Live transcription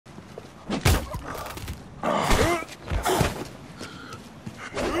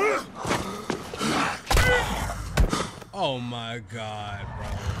Oh my God,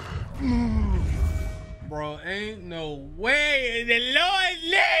 bro. Bro, ain't no way in the Lord's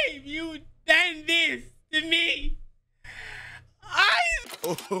name you done this to me.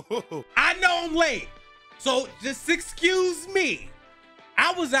 I know I'm late, so just excuse me.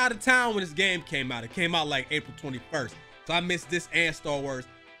 I was out of town when this game came out. It came out like April 21st, so I missed this and Star Wars.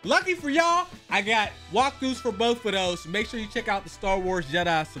 Lucky for y'all, I got walkthroughs for both of those, so make sure you check out the Star Wars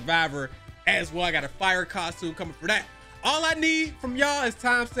Jedi Survivor as well. I got a fire costume coming for that. All I need from y'all is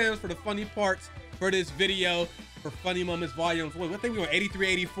timestamps for the funny parts for this video, for Funny Moments Volume 1. I think we're on 83,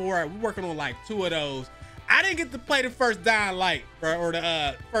 84. We're working on like 2 of those. I didn't get to play the first Dying Light or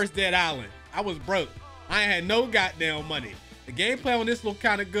the first Dead Island. I was broke. I ain't had no goddamn money. The gameplay on this look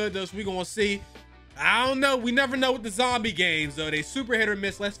kind of good though, so we gonna see. I don't know. We never know with the zombie games though. They super hit or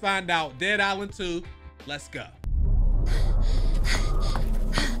miss. Let's find out. Dead Island 2. Let's go.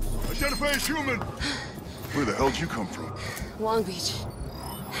 Identify as human. Where the hell did you come from? Long Beach.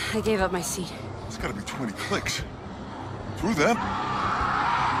 I gave up my seat. It's gotta be 20 clicks. Through them?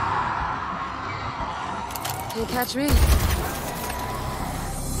 Can't catch me.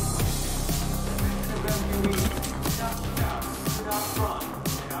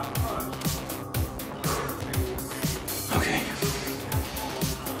 Okay.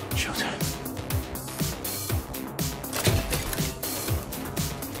 Showtime.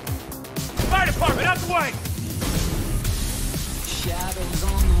 Fire department, out the way! Shadows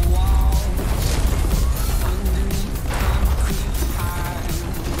on the wall, underneath concrete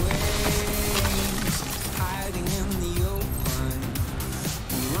highways, hiding in the open,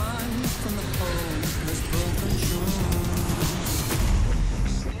 run from the hopeless broken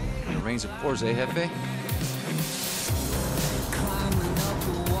dreams. Rains of course, eh, Jefe? Climbing up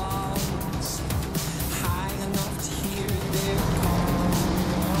the walls, high enough to hear their calls.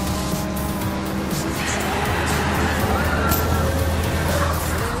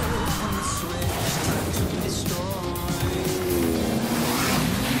 Flip on the switch to destroy.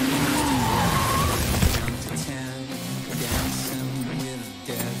 Down to 10, dancing with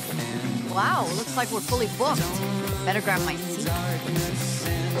death and Wow, looks like we're fully booked. Better grab my seat. darkness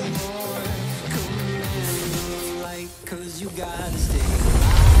and more. Command the light, 'cause you gotta stay.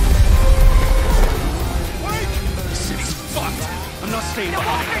 The city's fucked! I'm not staying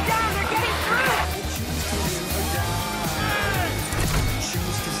behind. They're down, they're getting through!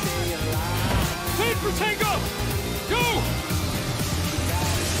 Choose to stay alive. Wait for Tango! Go!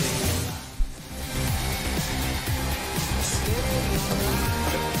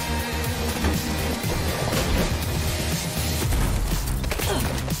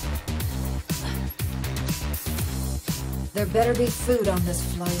 There better be food on this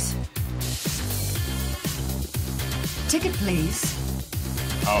flight. Ticket, please.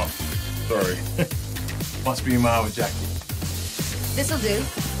 Oh, sorry. Must be my with Jackie. This'll do.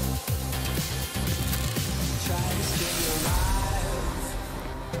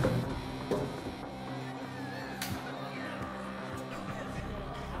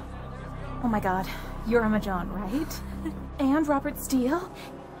 Oh my God, you're Emma John, right? And Robert Steele?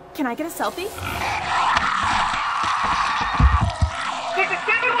 Can I get a selfie? This is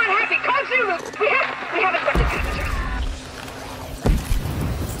 7-1 Happy. Call Zulu. We have accepted passengers.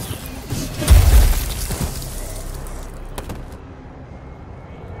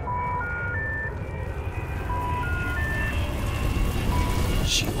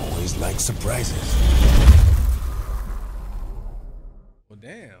 She always likes surprises. Well,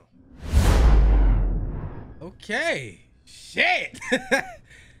 damn. Okay. Shit.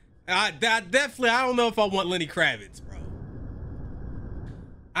 I definitely, I don't know if I want Lenny Kravitz, bro.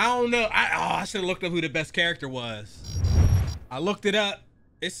 I don't know. I should have looked up who the best character was. I looked it up.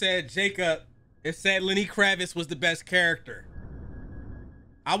 It said Jacob. It said Lenny Kravitz was the best character.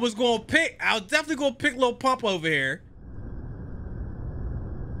 I was definitely gonna pick Lil Pump over here.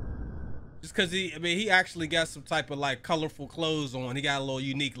 Just cause he actually got some type of like colorful clothes on. He got a little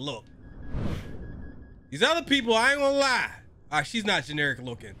unique look. These other people, I ain't gonna lie. All right, she's not generic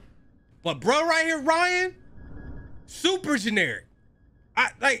looking. But bro right here, Ryan, super generic.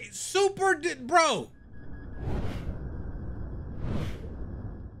 Bro.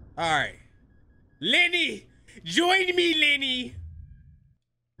 All right. Lenny, join me, Lenny.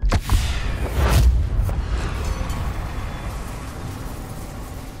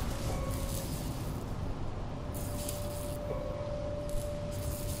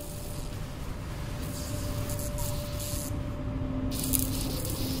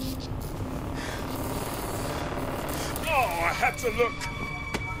 I had to look.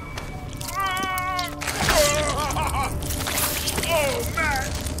 Oh, man.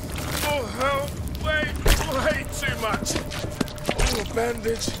 Oh, hell. Way too much.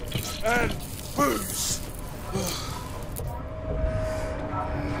 bandage, and booze.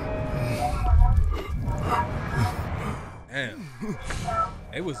 Damn.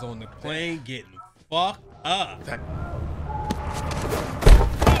 They was on the plane getting fucked up.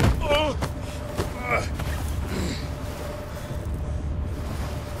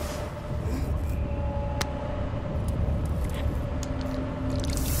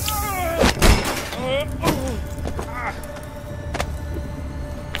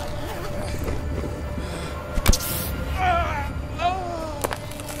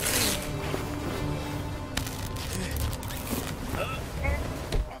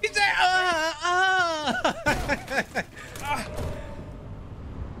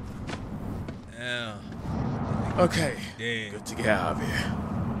 Okay, Dead. good to get out of here.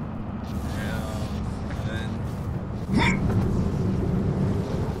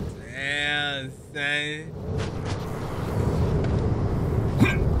 Damn, son.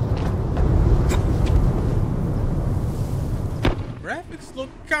 Graphics look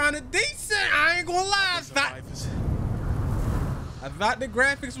kind of decent. I ain't gonna lie. I thought the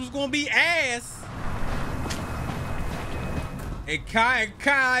graphics was gonna be ass. It kind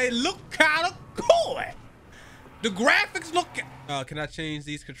look kind of cool. The graphics look. Can I change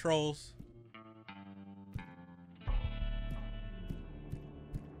these controls?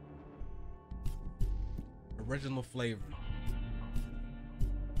 Original flavor.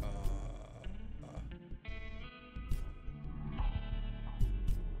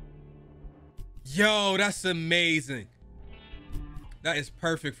 Yo, that's amazing. That is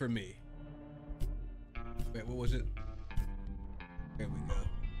perfect for me. Wait, what was it? There we go.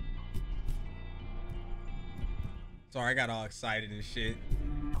 Sorry, I got all excited and shit.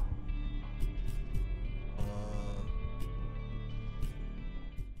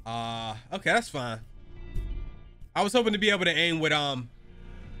 Okay, that's fine. I was hoping to be able to aim with L2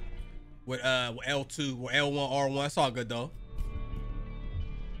 or L1, R1. That's all good though.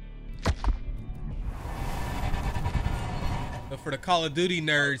 But for the Call of Duty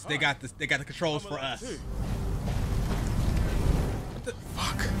nerds, they got the controls for us. What the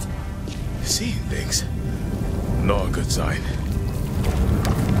fuck? Seeing things. Not a good sign.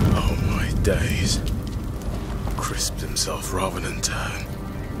 Oh my days. Crisped himself rather than turn.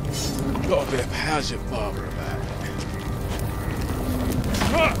 Got a bit of how's your father about it?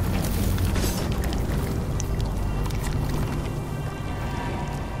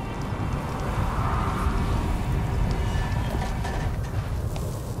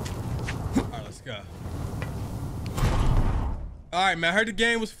 Alright, let's go. Alright, man. I heard the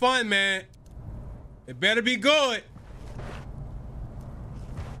game was fun, man. It better be good.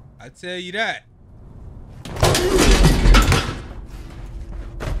 I tell you that.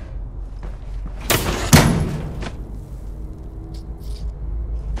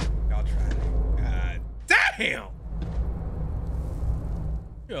 Y'all trying it. God damn.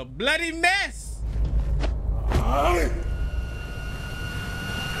 You're a bloody mess.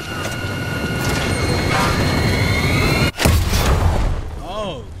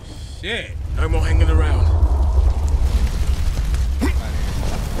 Oh shit. No more hanging around.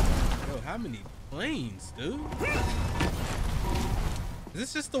 Yo, how many planes, dude? Is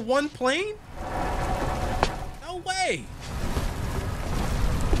this just the one plane? No way.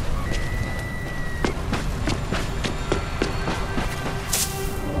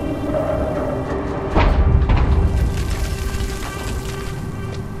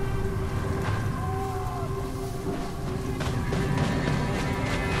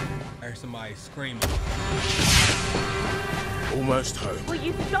 Somebody screaming. Almost home. Will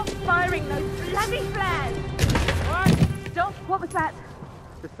you stop firing those bloody flares? What? Stop. What was that?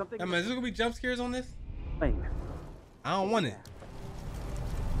 There's something. Hey, man, is there gonna be jump scares on this? Plane. I don't want it.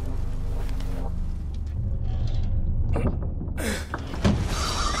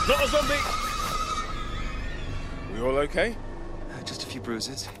 Not a zombie. We all okay? Just a few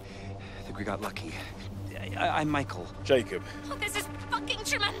bruises. I think we got lucky. I'm Michael. Jacob. Oh, this is fucking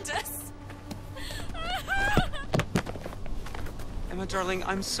tremendous. Emma, darling,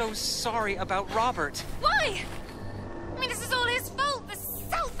 I'm so sorry about Robert. Why? I mean, this is all his fault, the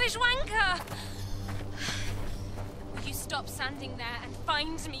selfish wanker. Will you stop standing there and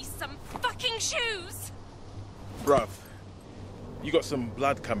find me some fucking shoes? Bruv, you got some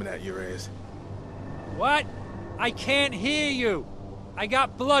blood coming out your ears. What? I can't hear you. I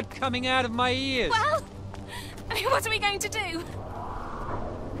got blood coming out of my ears. Well, I mean, what are we going to do?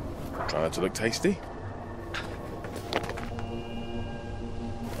 Trying to look tasty?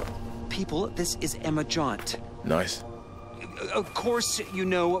 People, this is Emma Jaunt. Nice. Of course, you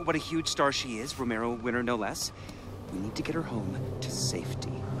know what a huge star she is. Romero winner, no less. We need to get her home to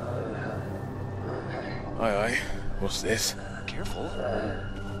safety. Aye. What's this? Careful.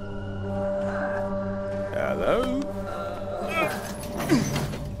 Hello?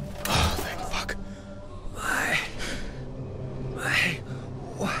 Oh, thank fuck. My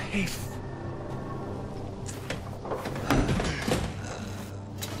wife.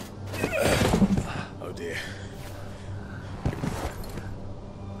 Oh dear.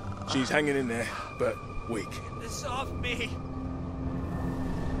 She's hanging in there, but weak. Get this off me.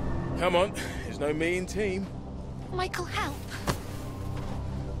 Come on, there's no mean team. Michael, help.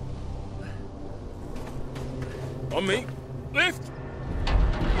 On me. Lift!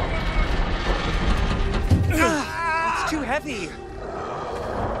 It's too heavy.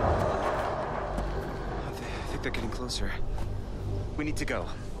 I think they're getting closer. We need to go.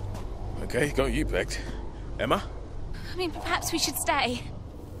 Okay, got you pegged. Emma? I mean, perhaps we should stay.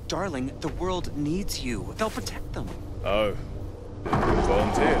 Darling, the world needs you. They'll protect them. Oh.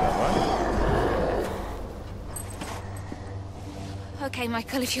 Volunteer, that Okay,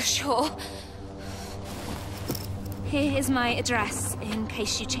 Michael, if you're sure. Here is my address, in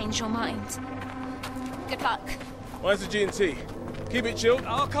case you change your mind. Good luck. right? Where's the G&T? Keep it chilled.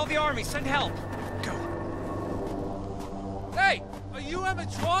 I'll call the army. Send help. Go. Hey, are you Emma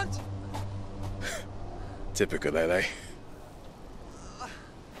Trant? Typical LA.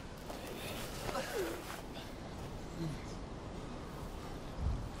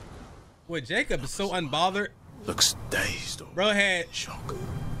 Boy, Jacob is so unbothered. Looks dazed or Bro had shock.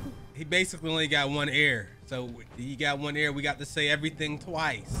 He basically only got one ear. So he got one ear, we got to say everything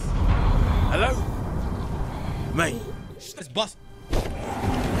twice. Hello? Mate. It's bust.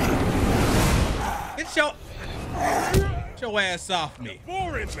 Get your ass off me.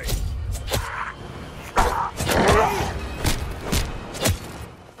 Boring me.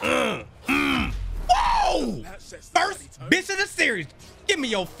 Whoa! First bitch of the series. Give me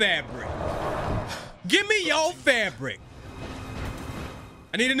your fabric. Give me your fabric.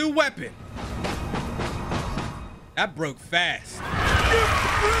 I need a new weapon. That broke fast.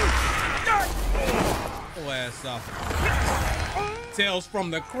 Your ass off. Tales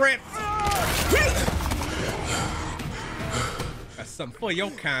from the crypt. That's something for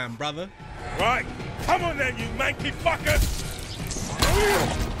your kind, brother. Right. Come on then, you manky fuckers.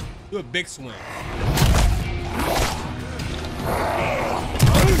 Do a big swing.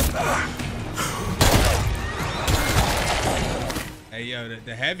 Hey, yo,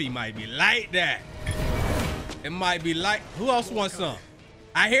 the heavy might be like that. It might be like. Who else wants some?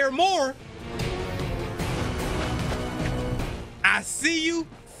 I hear more. I see you,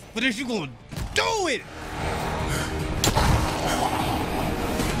 but if you gonna do it,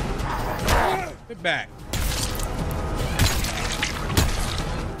 get back.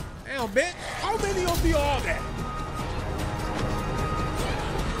 Damn, bitch. How many of you are there?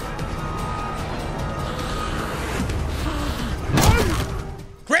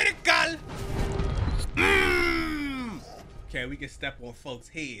 Critical. Okay, we can step on folks'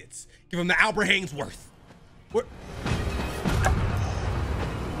 heads. Give them the Albert Hainsworth. What?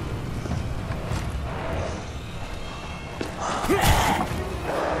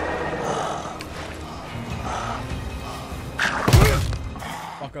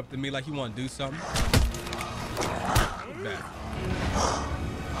 Walk up to me like you want to do something. Get back.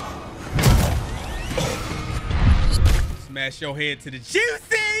 Smash your head to the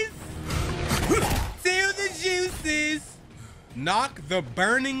juices. To the juices. Knock the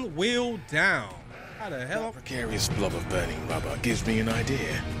burning wheel down. How the hell? That precarious blob of burning rubber gives me an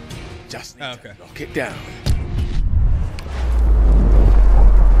idea. Just need to knock it down.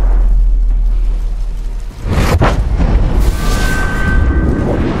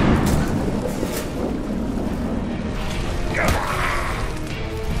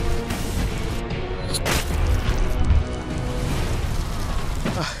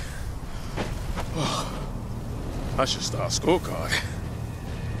 I should start a scorecard.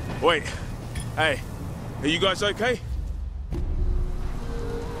 Wait, hey, are you guys okay?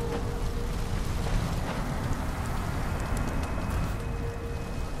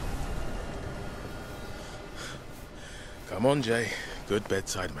 Come on, Jay. Good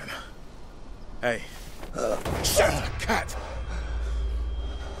bedside manner. Hey. Shut up, cat!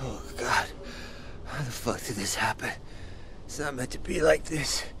 Oh, God. How the fuck did this happen? It's not meant to be like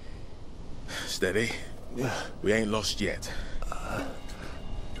this. Steady. We ain't lost yet.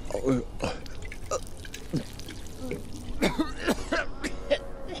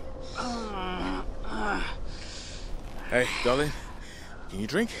 Hey, darling. Can you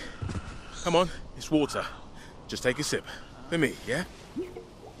drink? Come on, it's water. Just take a sip. For me, yeah?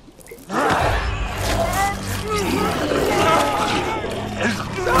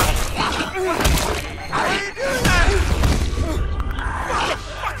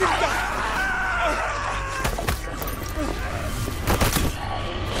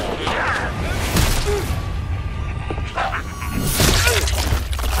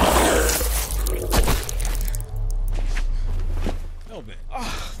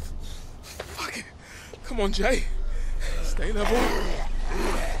 Come on, Jay. Stay level.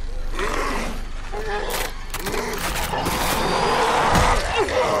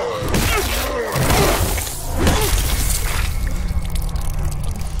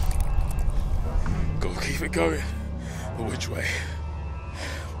 Gotta keep it going. But which way?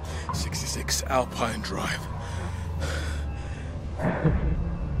 66 Alpine Drive. You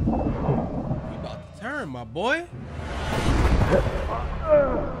about to turn, my boy.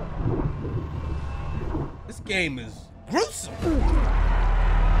 This game is gruesome.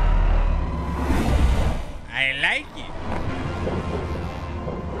 I like it.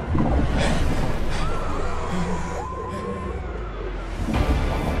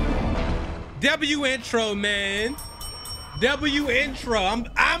 W intro, man. W intro. I'm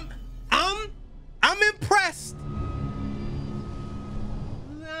impressed.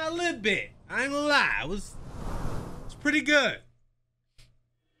 A little bit. I ain't gonna lie. It's pretty good.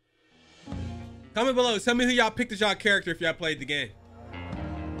 Comment below. Tell me who y'all picked as y'all character if y'all played the game.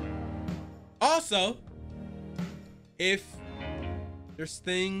 Also, if there's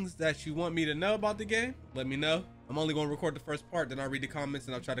things that you want me to know about the game, let me know. I'm only going to record the first part, then I'll read the comments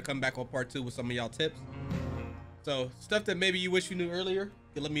and I'll try to come back on part 2 with some of y'all tips. So stuff that maybe you wish you knew earlier, you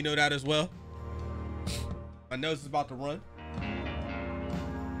can let me know that as well. My nose is about to run.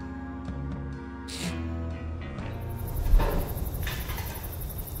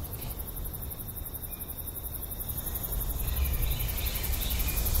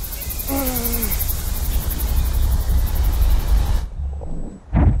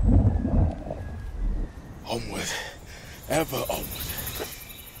 Onward, ever onward.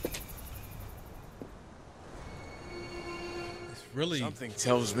 It's really... Something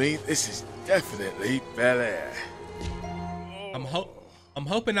tells me this is definitely Bel Air. I'm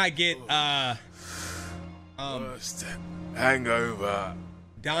hoping I get Worst hangover.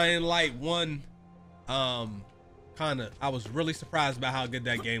 Dying Light 1. I was really surprised by how good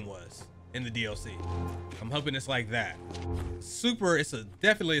that game was in the DLC. I'm hoping it's like that. It's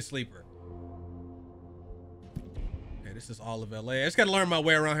definitely a sleeper. Okay, this is all of LA. I just gotta learn my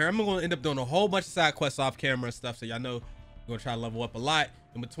way around here. I'm gonna end up doing a whole bunch of side quests off camera and stuff, so y'all know I'm gonna try to level up a lot.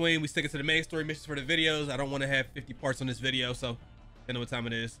 In between, we stick it to the main story missions for the videos. I don't want to have 50 parts on this video, so I know what time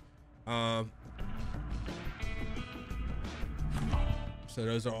it is. So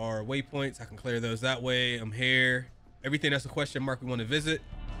those are our waypoints. I can clear those that way. I'm here. Everything that's a question mark we want to visit.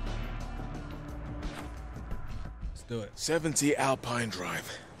 Let's do it. 70 Alpine Drive.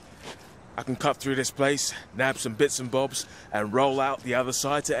 I can cut through this place, nab some bits and bobs, and roll out the other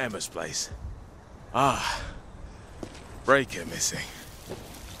side to Emma's place. Ah, breaker missing.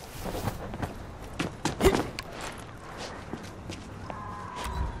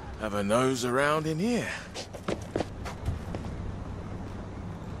 Have a nose around in here.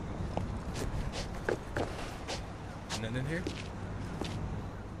 Nothing in here?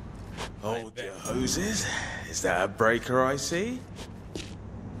 Hold your hoses. Is that a breaker I see?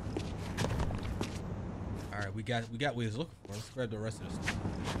 Alright, we got what we was looking for. Let's grab the rest of this.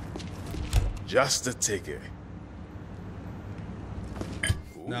 Just a ticket.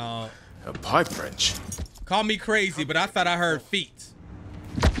 No. A pipe wrench. Call me crazy, but I thought I heard feet.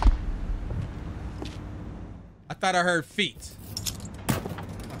 I thought I heard feet.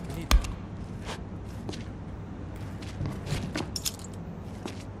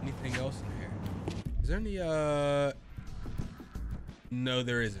 Anything else in here? Is there any, no,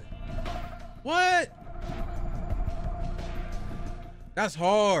 there isn't. What? That's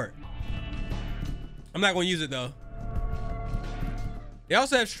hard. I'm not gonna use it though. They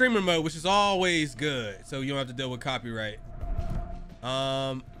also have streamer mode, which is always good, so you don't have to deal with copyright.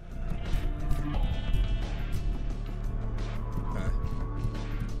 Okay.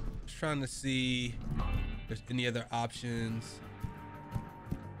 Just trying to see if there's any other options.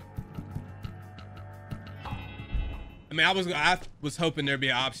 I mean, I was hoping there'd be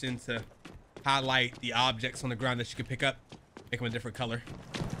an option to highlight the objects on the ground that you could pick up, make them a different color.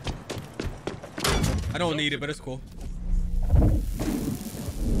 I don't need it, but it's cool.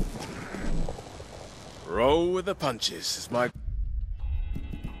 Roll with the punches. It's my...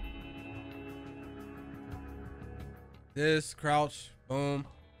 This, crouch, boom,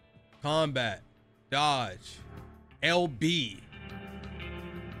 combat, dodge, LB.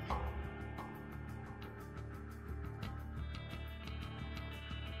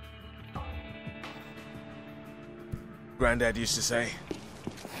 Granddad used to say.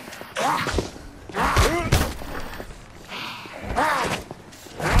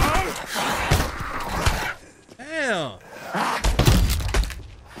 Damn.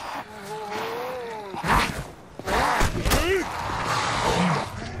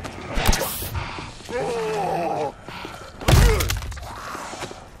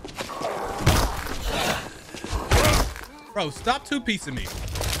 Bro, stop two-piecing me.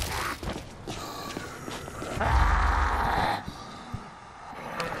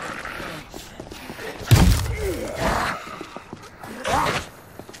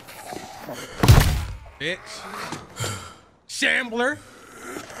 Bitch. Shambler.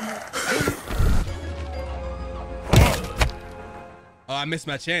 Oh, I missed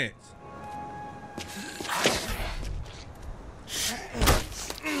my chance.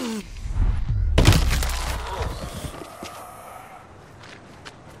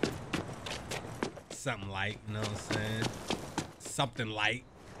 Something light, you know what I'm saying? Something light.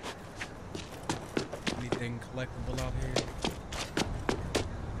 Anything collectible out here?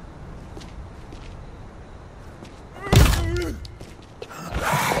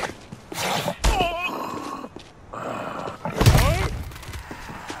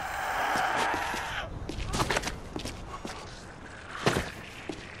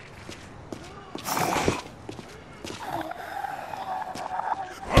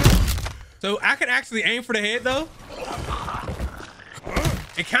 So I can actually aim for the head though.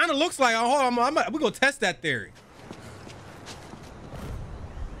 It kind of looks like, oh, hold on, we're gonna test that theory.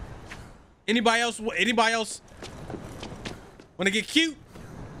 Anybody else want to get cute?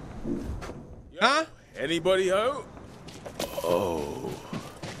 Huh? Anybody ho? Oh,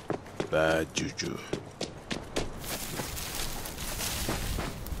 bad juju.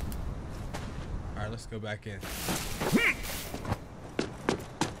 All right, let's go back in.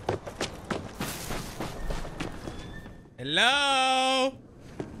 Hello?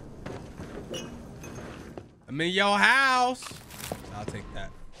 I'm in your house. I'll take that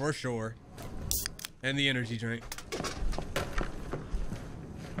for sure. And the energy drink.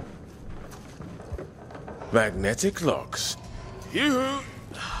 Magnetic locks. Yoo-hoo!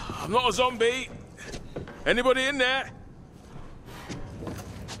 I'm not a zombie. Anybody in there?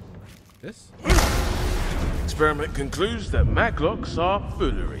 This? Experiment concludes that mag locks are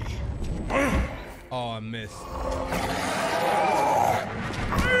foolery. Oh, I missed.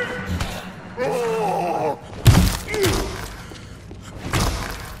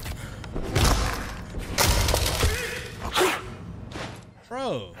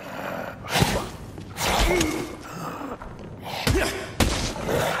 Bro.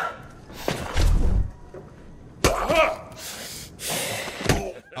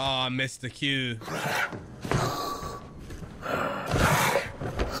 Oh, I missed the cue.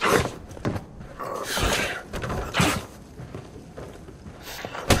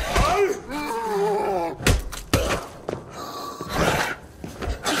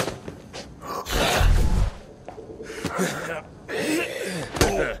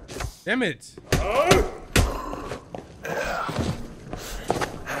 Damn it.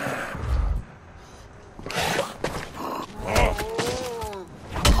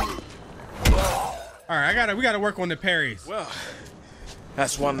 All right, we gotta work on the parries. Well,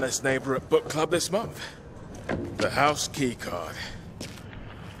 that's one less neighbor at book club this month. The house key card.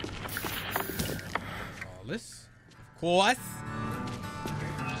 All this, of course.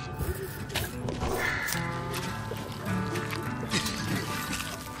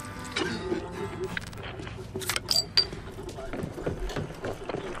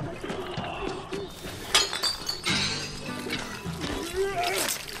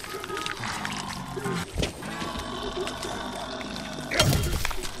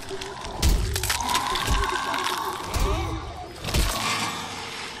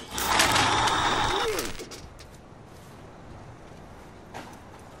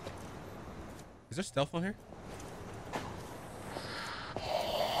 Is there stealth on here?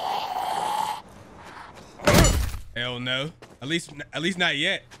 Hell no. At least not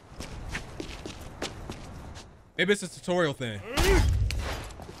yet. Maybe it's a tutorial thing.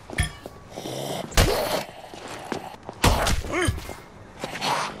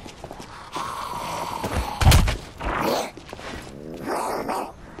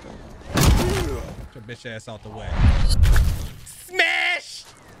 Get your bitch ass out the way. Smash!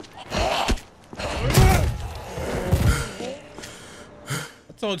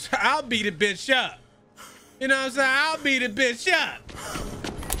 I told you, I'll beat a bitch up. You know what I'm saying? I'll beat a bitch up.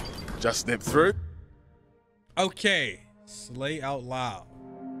 Just snip through. Okay. Slay out loud.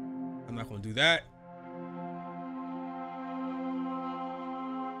 I'm not gonna do that.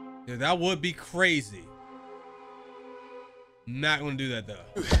 Yeah, that would be crazy. Not gonna do that though.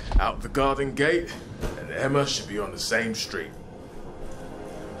 Out the garden gate, and Emma should be on the same street.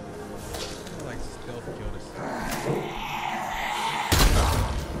 I like stealth kill this.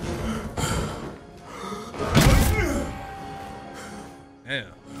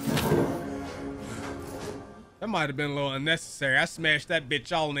 Damn. That might have been a little unnecessary. I smashed that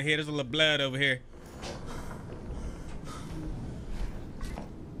bitch all in the head. There's a little blood over here.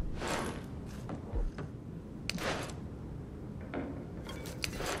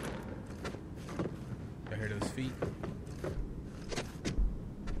 I heard those feet.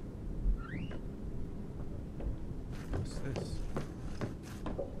 What's this?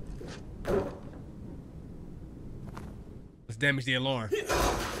 Let's damage the alarm.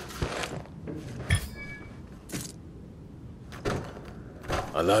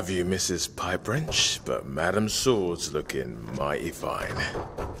 I love you, Mrs. Pipewrench, but Madam Sword's looking mighty fine.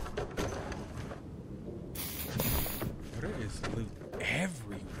 There is loot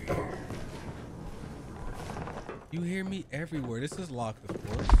everywhere. You hear me? Everywhere. This is locked, of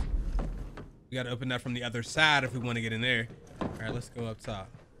course. We gotta open that from the other side if we want to get in there. All right, let's go up top.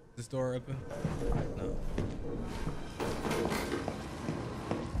 Is this door open? No.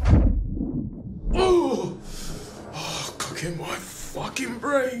 Oh! Oh, cooking my fucking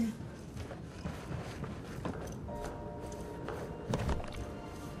brain.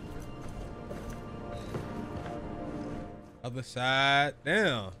 Other side.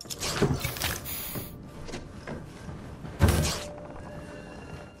 Damn.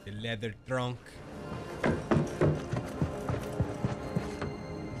 The leather trunk.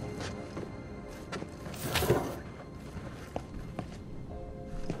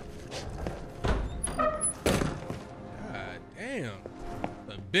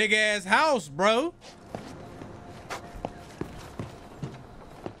 Big ass house, bro.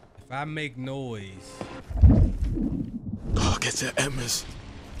 If I make noise. Oh, get to Emma's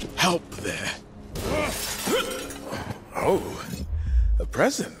help there. Oh, a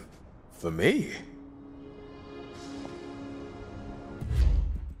present for me.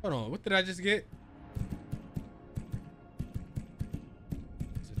 Hold on, what did I just get?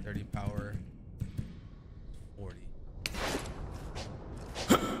 It's a 30 power. 40.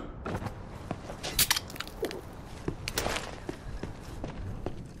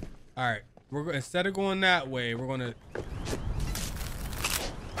 All right, instead of going that way, we're gonna.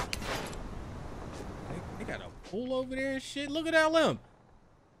 They got a pool over there and shit. Look at that limb.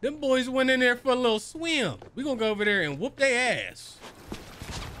 Them boys went in there for a little swim. We gonna go over there and whoop their ass.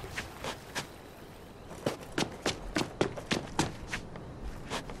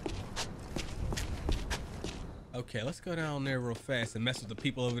 Okay, let's go down there real fast and mess with the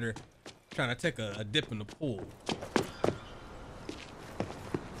people over there trying to take a dip in the pool.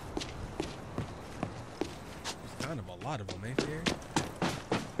 Kind of a lot of them, ain't there?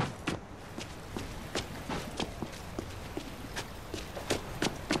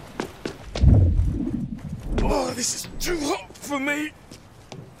 Oh, this is too hot for me.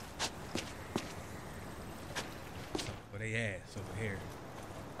 Where they ass over here?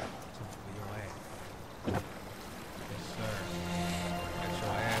 Where your ass? Yes, sir. Get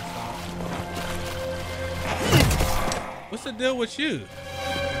your ass off. What's the deal with you?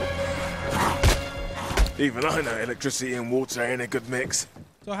 Even I know electricity and water ain't a good mix.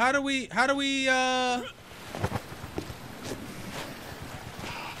 So how do we is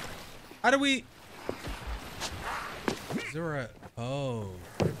there a, oh.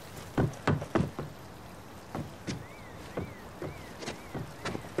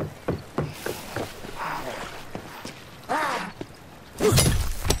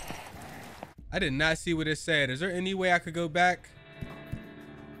 I did not see what it said. Is there any way I could go back?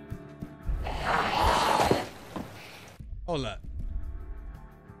 Hold up.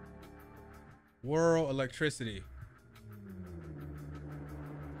 World electricity.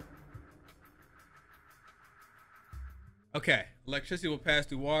 Okay. Electricity will pass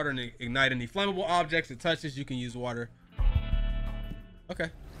through water and ignite any flammable objects it touches. You can use water. Okay.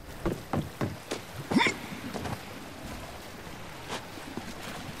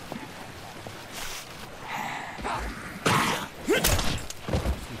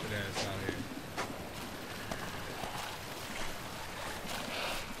 Stupid ass out here.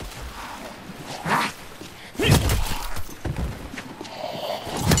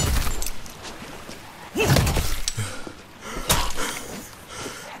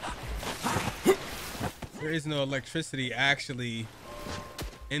 There is no electricity actually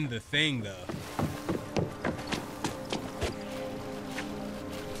in the thing though.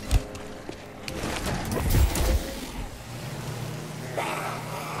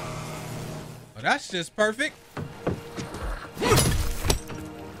 Well, that's just perfect.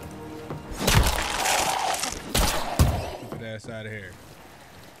 ass out of here.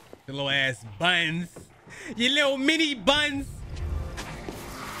 Your little ass buns. Your little mini buns.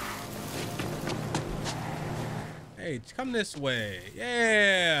 Hey, come this way.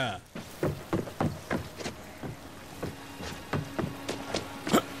 Yeah.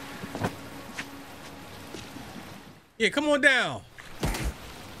 Yeah, come on down.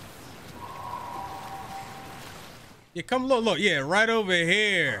 Yeah, come look. Yeah, right over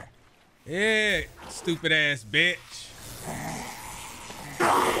here. Yeah, stupid ass bitch.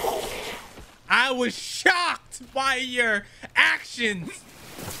 I was shocked by your actions.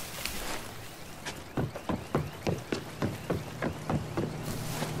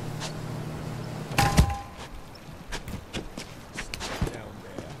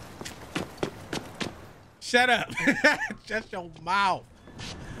 Shut up. Shut your mouth.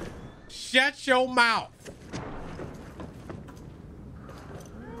 Shut your mouth.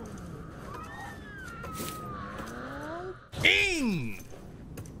 Bing.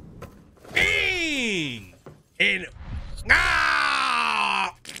 Bing. And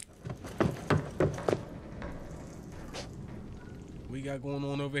ah. What we got going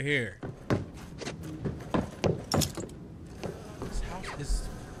on over here? This house is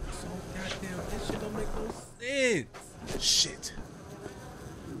so goddamn. This shit don't make no sense. Shit.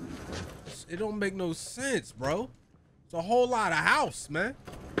 It don't make no sense, bro. It's a whole lot of house, man.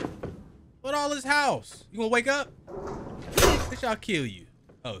 What all this house? You gonna wake up? Bitch, I'll kill you.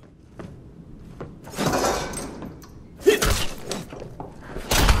 Oh.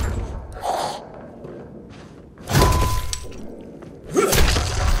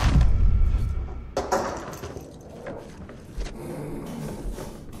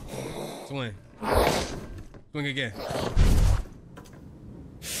 Swing. Swing again.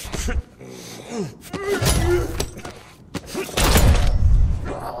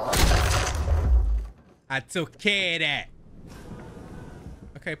 I took care of that.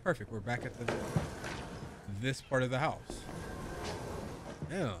 Okay, perfect. We're back at this part of the house.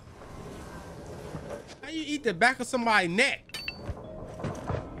 Yeah. How you eat the back of somebody's neck?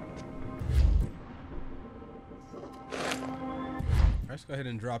 Let's go ahead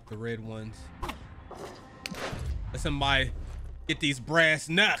and drop the red ones. Let somebody get these brass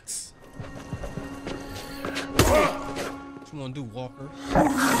knucks. What you wanna do, Walker?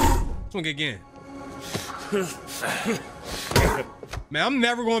 Swing again. Man, I'm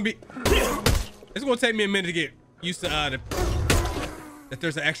never gonna be. It's gonna take me a minute to get used to that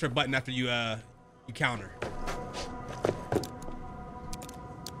there's an extra button after you you counter.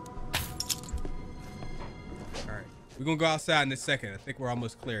 All right, we're gonna go outside in a second. I think we're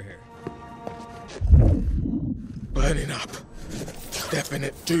almost clear here. Burning up. Stepping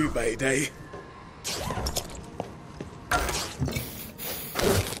it too, baby.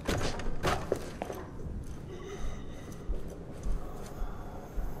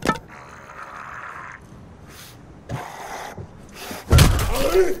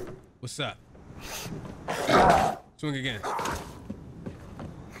 What's up? Swing again.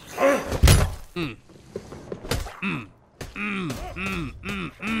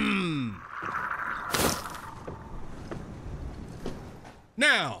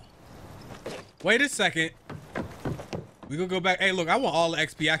 Now, wait a second. We gonna go back. Hey, look, I want all the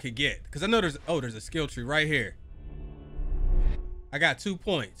XP I could get because I know there's a skill tree right here. I got 2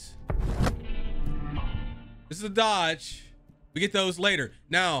 points. This is a dodge. We get those later.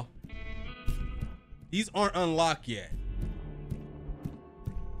 Now, these aren't unlocked yet.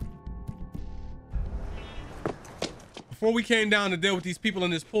 Before we came down to deal with these people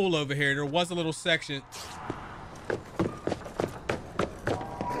in this pool over here, there was a little section.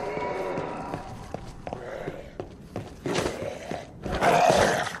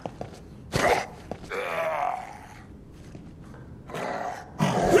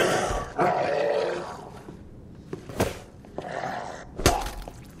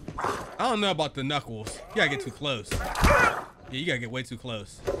 I don't know about the knuckles. You gotta get too close. Yeah, you gotta get way too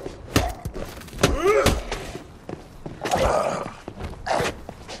close.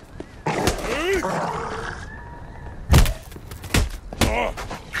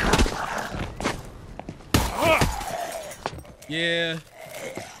 Yeah.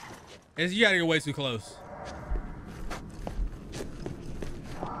 You gotta get way too close.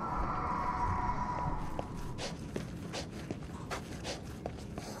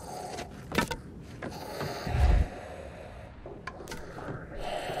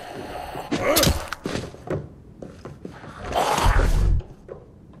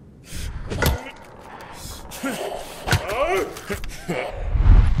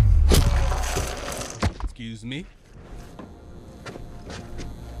 Excuse me.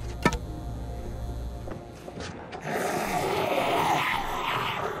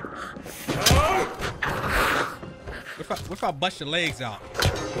 What if I bust your legs out?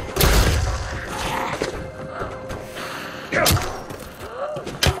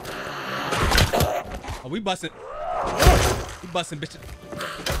 Oh, we busting bitches.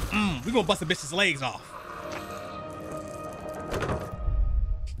 We gonna bust a bitch's legs off.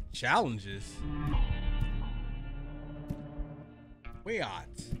 Challenges. Where at?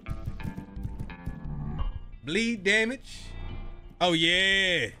 Bleed damage. Oh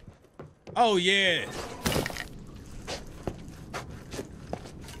yeah. Oh yeah.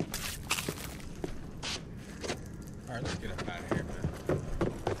 All right, let's get up out of here, man.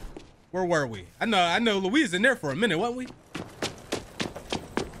 Where were we? I know Louise in there for a minute, weren't we?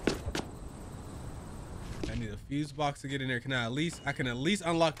 I need a fuse box to get in there. I can at least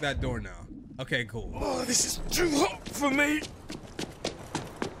unlock that door now. Okay, cool. Oh, this is too hot for me.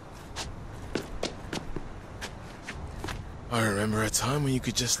 I remember a time when you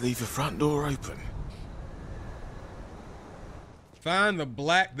could just leave the front door open. Find the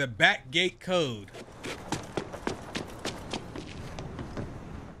back gate code.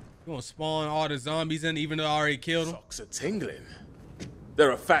 You gonna spawn all the zombies in even though I already killed them? Socks are tingling.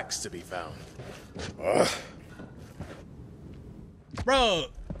 There are facts to be found. Ugh. Bro,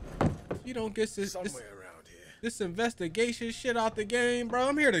 if you don't get this investigation shit out the game, bro,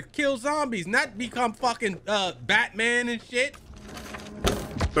 I'm here to kill zombies, not become fucking Batman and shit.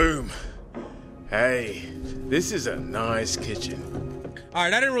 Boom. Hey, this is a nice kitchen. All right,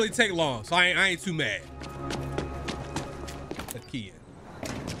 that didn't really take long, so I ain't too mad. Let's key in.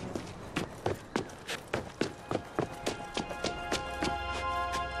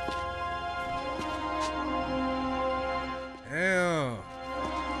 Damn.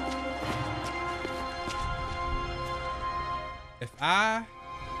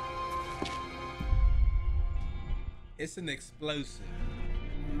 It's an explosive.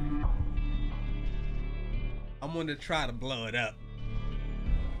 I'm gonna try to blow it up.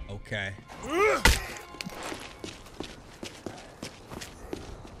 Okay.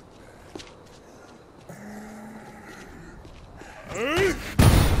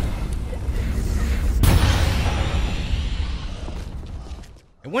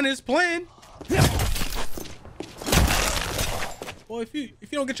 And when it's playing, boy, if you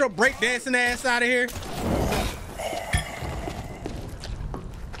don't get your breakdancing ass out of here,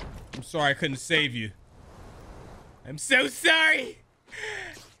 I'm sorry I couldn't save you. I'm so sorry.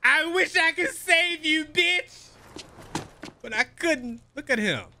 I wish I could save you, bitch, but I couldn't. Look at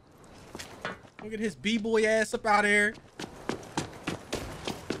him. Look at his b-boy ass up out of here.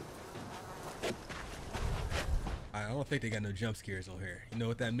 I don't think they got no jump scares on here. You know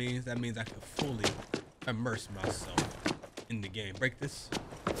what that means? That means I can fully immerse myself in the game. Break this.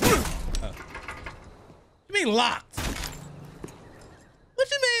 Oh. You mean locked? What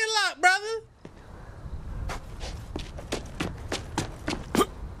you mean locked, brother?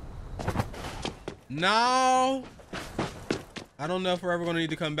 No. I don't know if we're ever gonna need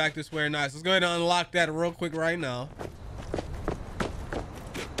to come back this way or not. So let's go ahead and unlock that real quick right now.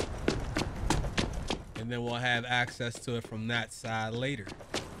 And then we'll have access to it from that side later.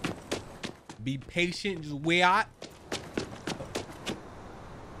 Be patient, just wait out.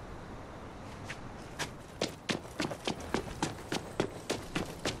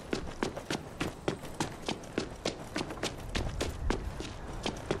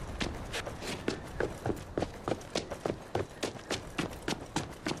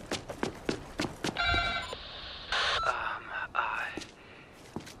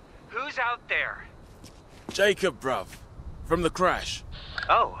 Who's out there? Jacob, bruv. From the crash.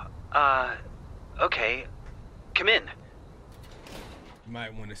 Oh, okay. Come in. You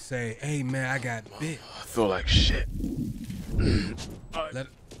might want to say, hey man, I got bit. I feel like shit. I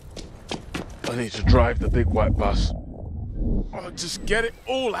need to drive the big white bus. Oh, just get it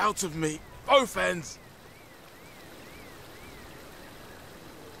all out of me. Both ends.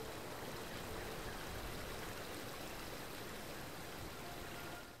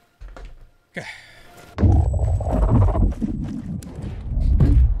 Okay.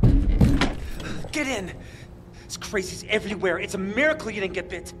 Get in! It's crazies everywhere. It's a miracle you didn't get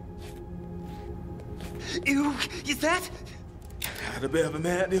bit. Ew, is that? I had a bit of a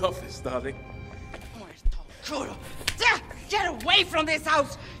man at the office, darling. Get away from this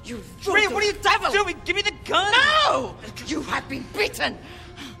house, you Ray, what are you doing? Give me the gun! No! You have been beaten.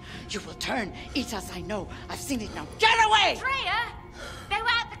 You will turn. Eat as I know. I've seen it now. Get away! Freya! They were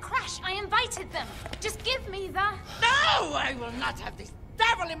at the crash. I invited them. Just give me the... No! I will not have this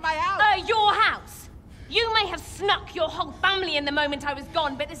devil in my house! Your house. You may have snuck your whole family in the moment I was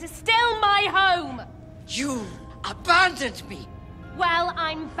gone, but this is still my home. You abandoned me. Well,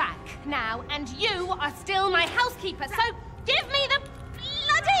 I'm back now, and you are still my housekeeper, so give me the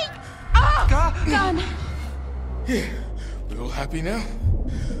bloody gun. Yeah, we all happy now?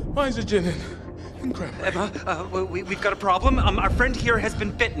 Mine's a gin and cranberry. Emma, we've got a problem. Our friend here has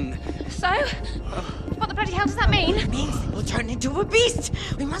been bitten. So? What the bloody hell does that mean? It means they will turn into a beast.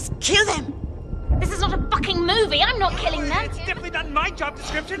 We must kill them. This is not a fucking movie. I'm not killing them. It's definitely not in my job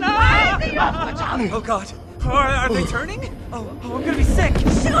description. Why is it your job? Oh, God. Are they turning? Oh, I'm gonna be sick.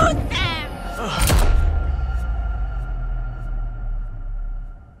 Shoot them!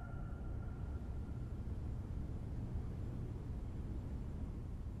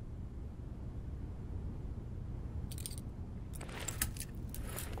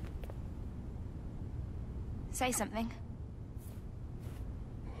 Say something.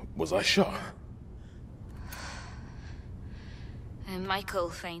 Was I shot? Michael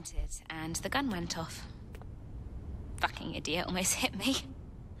fainted, and the gun went off. Fucking idiot almost hit me.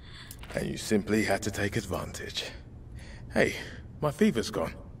 And you simply had to take advantage. Hey, my fever's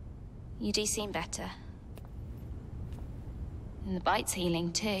gone. You do seem better. And the bite's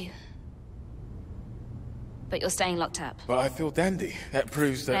healing too. But you're staying locked up. But I feel dandy. That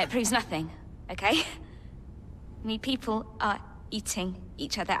proves that... No, it proves nothing, okay? I mean, people are eating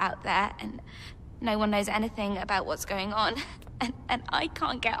each other out there, and no one knows anything about what's going on. And I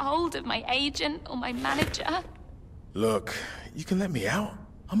can't get hold of my agent or my manager. Look, you can let me out.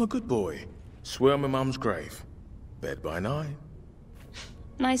 I'm a good boy. Swear on my mum's grave. Bed by 9.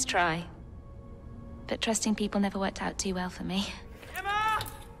 Nice try. But trusting people never worked out too well for me. Emma!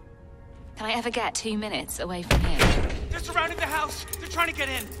 Can I ever get 2 minutes away from here? They're surrounding the house. They're trying to get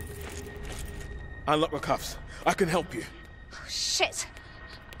in. Unlock the cuffs. I can help you. Oh, shit.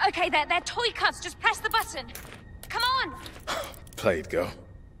 Okay, they're toy cuffs. Just press the button. Come on. Played, girl.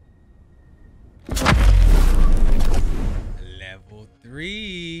 Level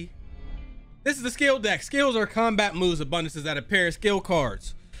 3. This is the skill deck. Skills are combat moves abundances that appear as skill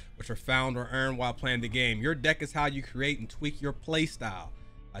cards, which are found or earned while playing the game. Your deck is how you create and tweak your playstyle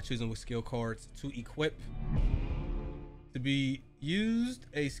by choosing which skill cards to equip. To be used,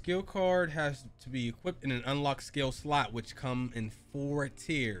 a skill card has to be equipped in an unlocked skill slot, which come in 4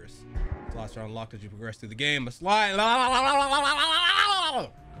 tiers. Slots are unlocked as you progress through the game. A slide.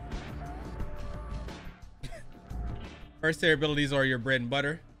 First tier abilities are your bread and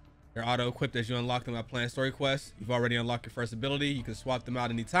butter. They're auto-equipped as you unlock them by playing story quests. You've already unlocked your first ability. You can swap them out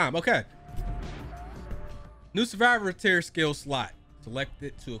anytime. Okay. New survivor tier skill slot. Select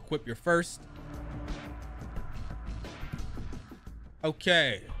it to equip your first.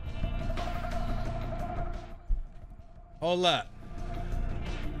 Okay. Hold up.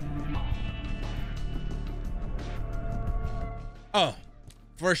 Oh,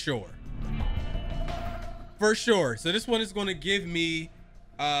 for sure. For sure. So this one is going to give me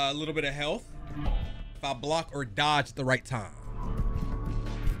a little bit of health if I block or dodge at the right time.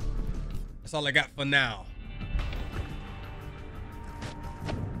 That's all I got for now.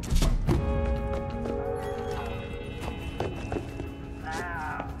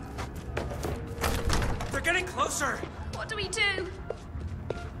 They're getting closer. What do we do?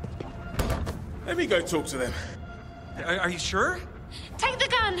 Let me go talk to them. Are you sure? Take the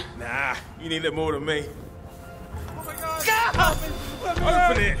gun. Nah, you need it more than me. Oh my God!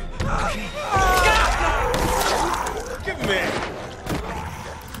 Open it! Give me it!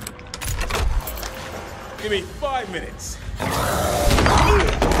 Give me 5 minutes. I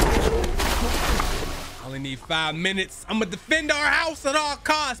only need 5 minutes. I'm gonna defend our house at all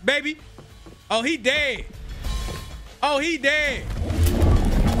costs, baby. Oh, he dead. Oh, he dead.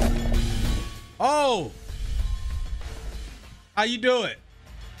 Oh. How you do it?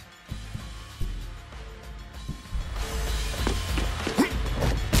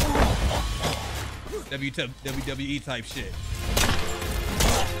 WWE type shit.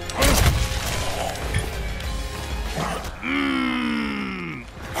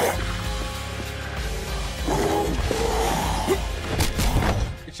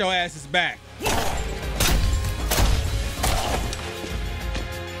 Get your asses back.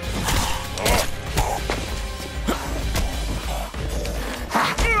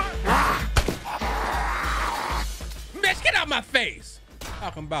 Bitch, get out my face.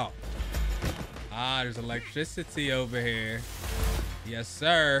 Talking about. Ah, there's electricity over here. Yes,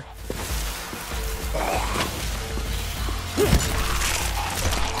 sir.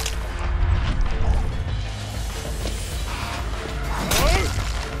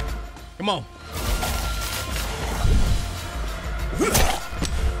 Come on.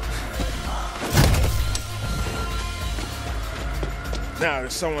 Now,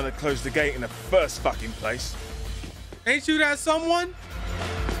 there's someone that closed the gate in the first fucking place. Ain't you that someone?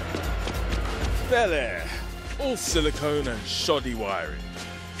 There. All silicone and shoddy wiring.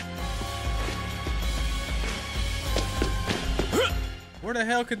 Where the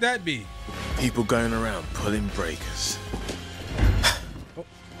hell could that be? People going around pulling breakers. Oh.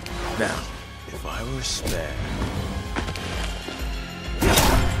 Now, if I were a spare...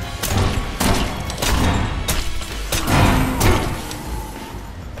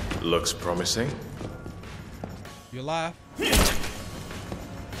 Looks promising. You alive?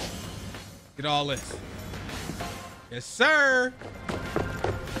 Get all this. Yes, sir.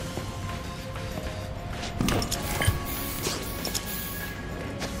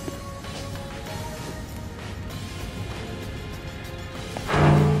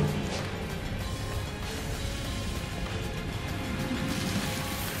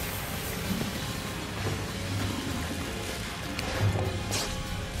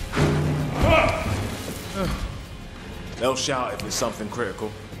 They'll shout if it's something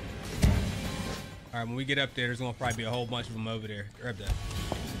critical. All right, when we get up there, there's gonna probably be a whole bunch of them over there. Grab that.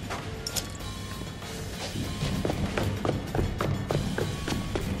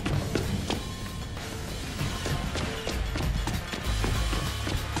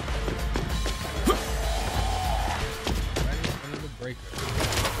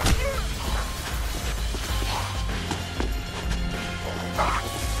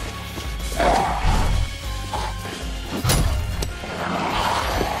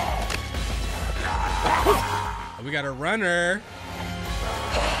 We got a runner.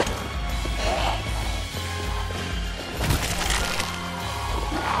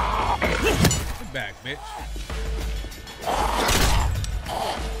 Get back, bitch.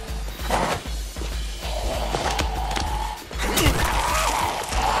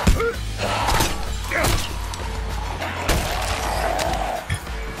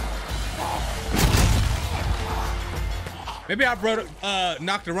 Maybe I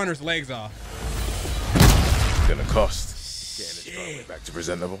knocked the runner's legs off. Gonna cost. Getting his driveway back to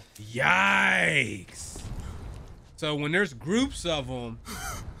presentable. Yikes. So when there's groups of them,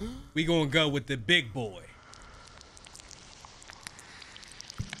 we gonna go with the big boy.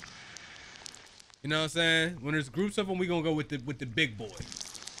 You know what I'm saying? When there's groups of them, we gonna go with the big boy.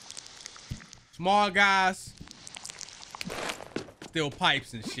 Small guys, still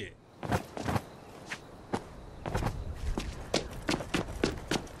pipes and shit.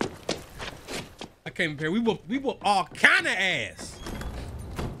 I came here. We whoop all kind of ass.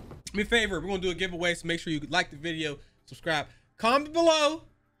 Do me a favor. We're gonna do a giveaway, so make sure you like the video, subscribe, comment below.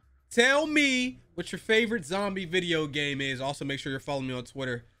 Tell me what your favorite zombie video game is. Also, make sure you're following me on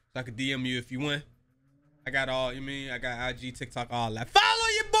Twitter so I can DM you if you win. I got all. You mean I got IG, TikTok, all that. Follow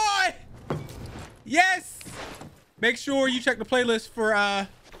your boy. Yes. Make sure you check the playlist for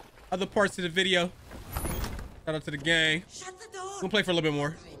other parts of the video. Shout out to the gang. Shut the door. We'll play for a little bit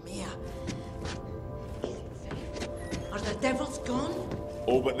more. Are the devils gone?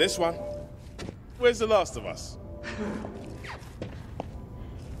 All but this one. Where's the last of us?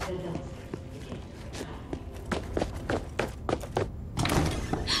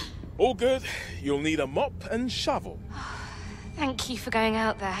 All good. You'll need a mop and shovel. Thank you for going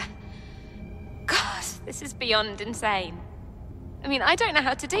out there. God, this is beyond insane. I mean, I don't know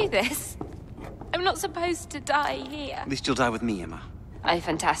how to do this. I'm not supposed to die here. At least you'll die with me, Emma. Oh,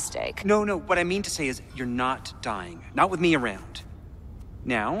 fantastic. No, what I mean to say is you're not dying. Not with me around.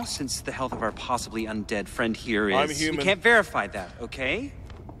 Now, since the health of our possibly undead friend here is... I'm human. We can't verify that, okay?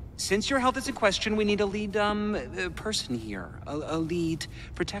 Since your health is in question, we need a lead, person here. A lead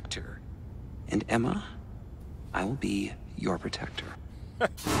protector. And Emma, I will be your protector.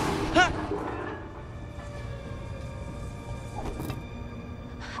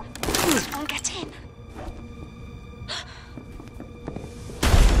 I'll get in.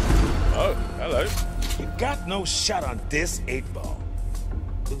 Oh, hello. You got no shot on this 8-ball.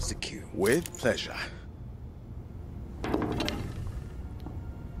 Lose the cue. With pleasure.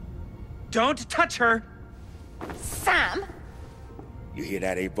 Don't touch her! Sam? You hear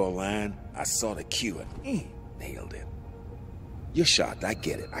that 8-ball line? I saw the cue and nailed it. You're shocked, I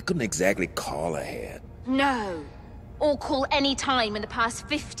get it. I couldn't exactly call ahead. No. Or call any time in the past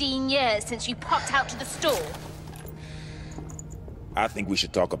 15 years since you popped out to the store. I think we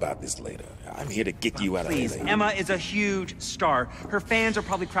should talk about this later. I'm here to get you out of Please, LA. Emma is a huge star. Her fans are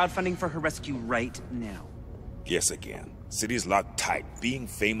probably crowdfunding for her rescue right now. Guess again. City's locked tight. Being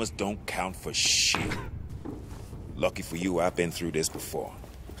famous don't count for shit. Lucky for you, I've been through this before.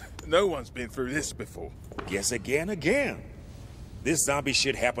 No one's been through this before. Guess again. This zombie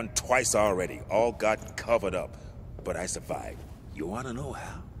shit happened twice already. All got covered up. But I survived. You wanna know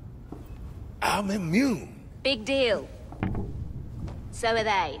how? I'm immune. Big deal. So are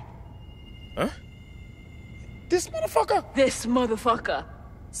they. Huh? This motherfucker? This motherfucker.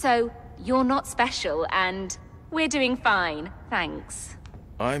 So, you're not special, and we're doing fine, thanks.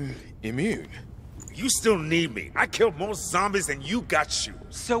 I'm immune. You still need me. I killed more zombies than you got shoes.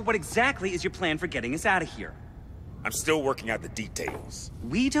 So what exactly is your plan for getting us out of here? I'm still working out the details.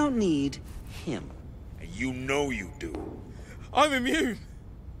 We don't need him. And you know you do. I'm immune.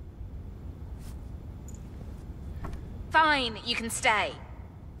 Fine, you can stay.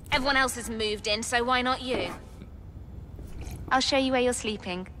 Everyone else has moved in, so why not you? I'll show you where you're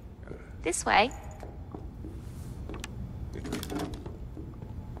sleeping. This way.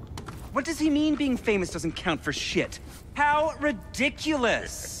 What does he mean being famous doesn't count for shit? How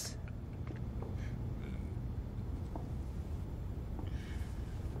ridiculous!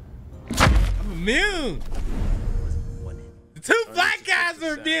 I'm immune! The two black guys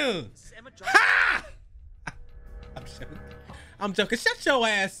are immune! Ha! I'm joking. Shut your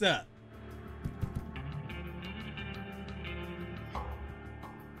ass up.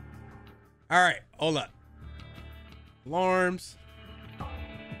 All right, hold up. Alarms.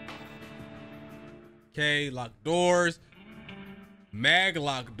 Okay, lock doors. Mag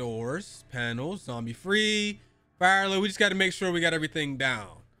lock doors. Panels. Zombie free. Fire alert. We just got to make sure we got everything down.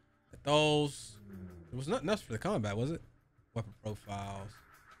 Those. There was nothing else for the combat, was it? Weapon profiles.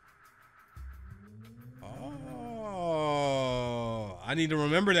 Oh, I need to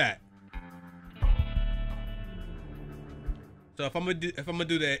remember that. So if I'm gonna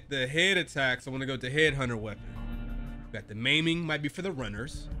do the head attacks, I want to go to headhunter weapon. Got the maiming, might be for the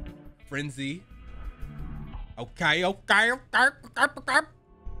runners. Frenzy. Okay. I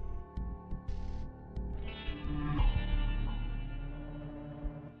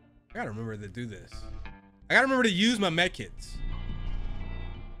gotta remember to do this. I gotta remember to use my med kits.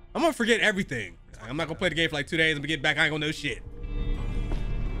 I'm gonna forget everything. I'm not gonna play the game for like 2 days. I'm gonna get back. I ain't gonna know shit.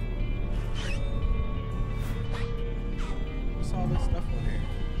 What's all this stuff on here?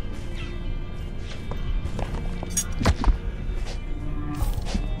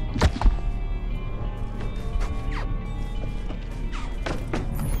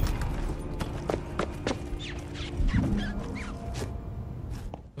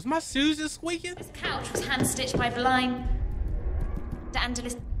 Was my shoes just squeaking? This couch was hand-stitched by blind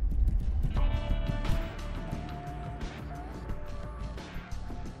Dandalus.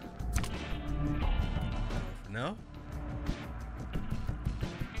 No?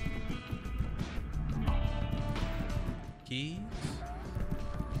 Keys?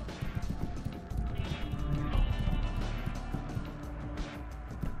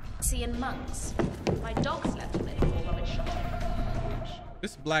 Seeing monks. My dog's left a little more rubbish shot.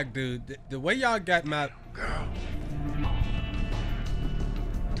 This black dude, the way y'all got my girl.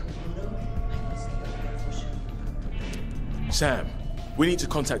 Sam, we need to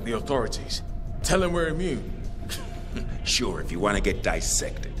contact the authorities. Tell them we're immune. Sure, if you want to get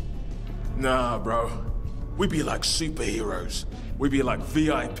dissected. Nah, bro. We be like superheroes. We be like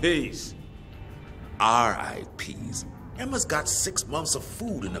VIPs. RIPs. Emma's got 6 months of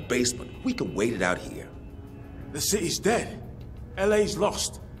food in the basement. We can wait it out here. The city's dead. LA's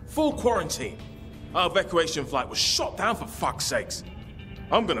lost. Full quarantine. Our evacuation flight was shot down for fuck's sakes.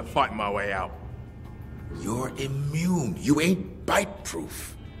 I'm gonna fight my way out. You're immune. You ain't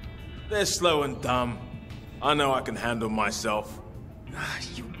bite-proof. They're slow and dumb. I know I can handle myself.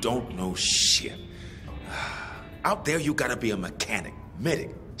 You don't know shit. Out there, you gotta be a mechanic,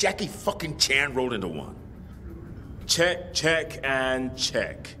 medic. Jackie fucking Chan rolled into one. Check, check, and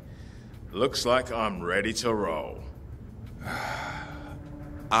check. Looks like I'm ready to roll.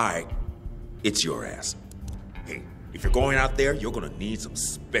 Alright, it's your ass. Hey, if you're going out there, you're gonna need some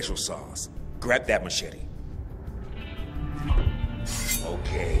special sauce. Grab that machete.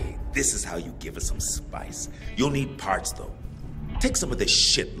 Okay, this is how you give it some spice. You'll need parts, though. Take some of this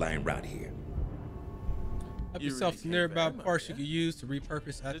shit lying around here. Help yourself to nearby parts you can use to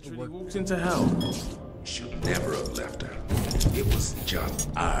repurpose after work. Walked into hell. Should never have left her. It was just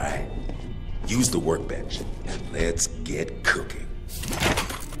alright. Use the workbench and let's get cooking.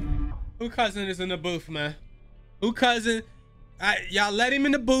 Who cousin is in the booth, man? Who cousin? Y'all let him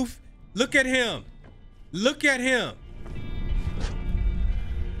in the booth. Look at him. Look at him.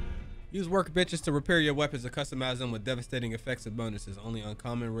 Use workbenches to repair your weapons and customize them with devastating effects and bonuses. Only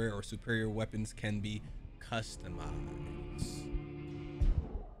uncommon, rare, or superior weapons can be customized.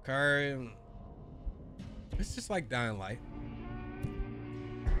 Okay. It's just like Dying Light.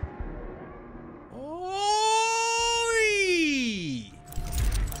 Oh,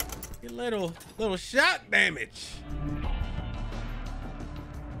 get little shock damage.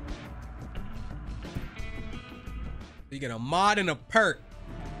 You get a mod and a perk.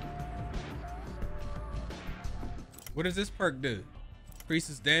 What does this perk do?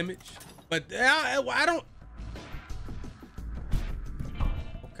 Increases damage, but I don't.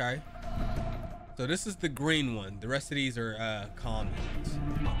 Okay. So this is the green one. The rest of these are commons.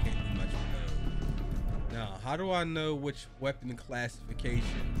 I can't do much with those. Now, how do I know which weapon classification?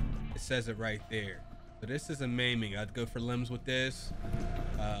 It says it right there. So this is a maiming. I'd go for limbs with this.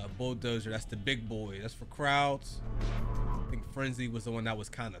 Bulldozer, that's the big boy. That's for crowds. I think Frenzy was the one that was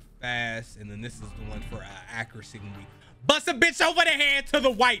kind of fast. And then this is the one for accuracy when we bust a bitch over the head to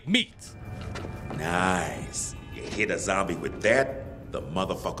the white meat. Nice. You hit a zombie with that, the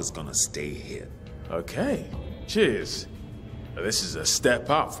motherfucker's gonna stay hit. Okay. Cheers. This is a step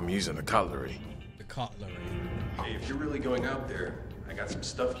up from using the cutlery. The cutlery. Hey, if you're really going out there, I got some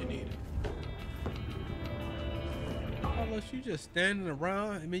stuff you need. Carlos, you just standing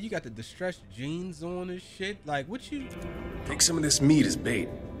around? I mean, you got the distressed jeans on and shit. Like, what you... Take some of this meat as bait.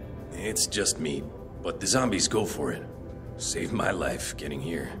 It's just meat, but the zombies go for it. Saved my life getting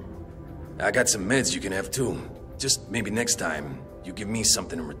here. I got some meds you can have too. Just maybe next time, you give me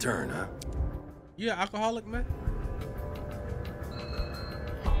something in return, huh? You an alcoholic, man?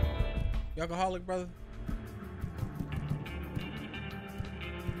 You alcoholic, brother?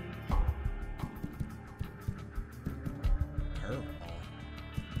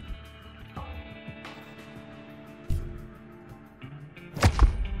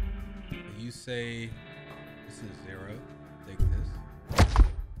 You say this is 0. Take this.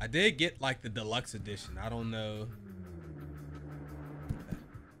 I did get like the deluxe edition. I don't know.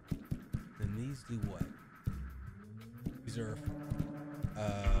 Then these do what? These are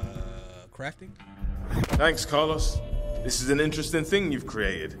crafting. Thanks, Carlos. This is an interesting thing you've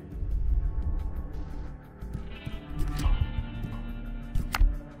created.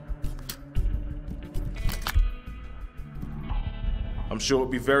 I'm sure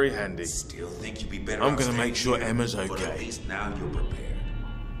it'll be very handy. Still think you'd be better. I'm gonna make sure Emma's okay. But at least now you're prepared.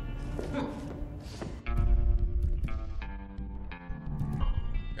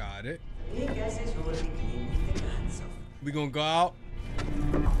 Got it. We gonna go out.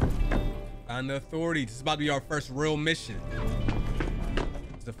 Find the authority. This is about to be our first real mission.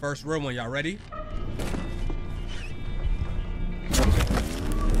 It's the first real one. Y'all ready?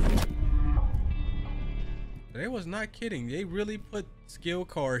 They was not kidding. They really put skill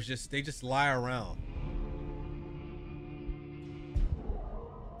cards, they just lie around.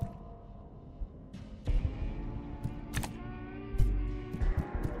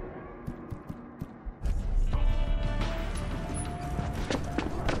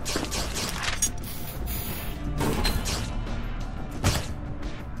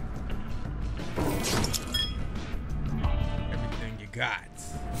 Everything you got.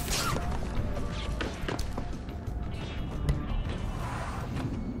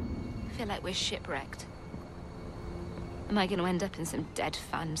 I feel like we're shipwrecked. Am I going to end up in some dead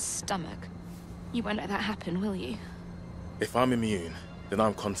fan's stomach? You won't let that happen, will you? If I'm immune, then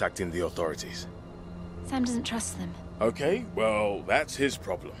I'm contacting the authorities. Sam doesn't trust them. Okay, well, that's his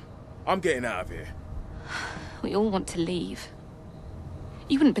problem. I'm getting out of here. We all want to leave.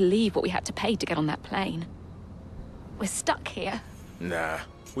 You wouldn't believe what we had to pay to get on that plane. We're stuck here. Nah,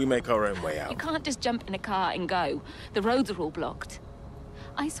 we make our own way out. You can't just jump in a car and go. The roads are all blocked.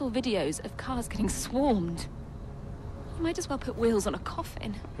 I saw videos of cars getting swarmed. You might as well put wheels on a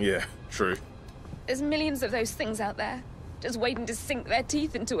coffin. Yeah, true. There's millions of those things out there, just waiting to sink their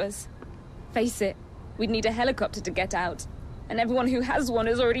teeth into us. Face it, we'd need a helicopter to get out. And everyone who has one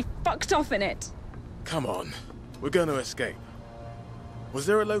is already fucked off in it. Come on, we're going to escape. Was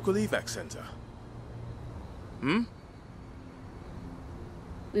there a local evac center? Hmm?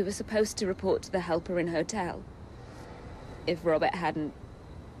 We were supposed to report to the Helper Inn Hotel. If Robert hadn't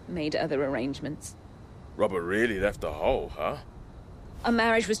made other arrangements. Robert really left a hole, huh? Our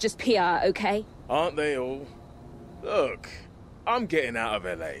marriage was just PR, okay? Aren't they all? Look, I'm getting out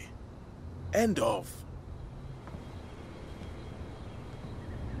of LA. End of.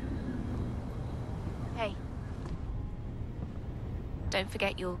 Hey. Don't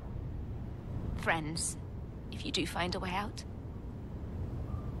forget your friends, if you do find a way out.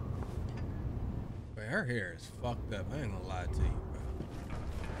 But her hair is fucked up. I ain't gonna lie to you, bro.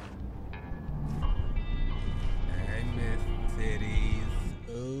 I miss titties.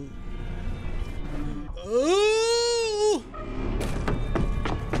 Ooh. Ooh!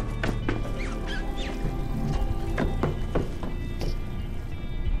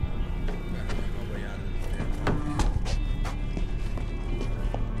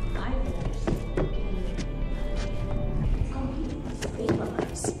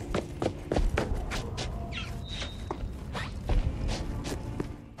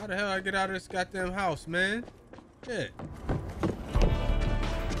 the hell I get out of this goddamn house, man? Shit.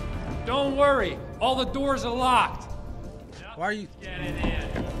 Don't worry, all the doors are locked. Why are you? Get it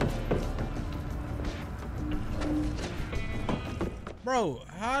in. Bro,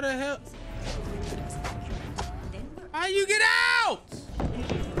 how the hell? How you get out? The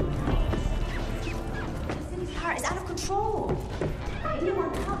city's car is out of control.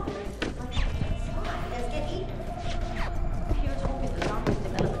 Anyone help? Let's get eaten. Here's hoping the zombies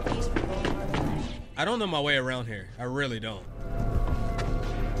develop a taste for cold hard flesh. I don't know my way around here. I really don't.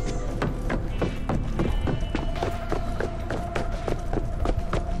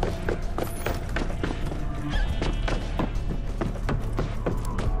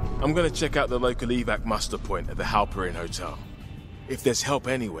 I'm gonna check out the local evac muster point at the Halperin Hotel. If there's help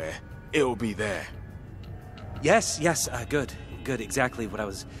anywhere, it'll be there. Yes, good. Good, exactly what I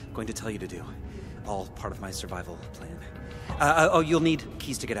was going to tell you to do. All part of my survival plan. You'll need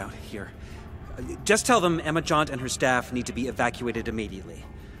keys to get out. Here. Just tell them Emma Jaunt and her staff need to be evacuated immediately.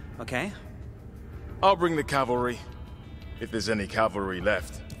 Okay? I'll bring the cavalry, if there's any cavalry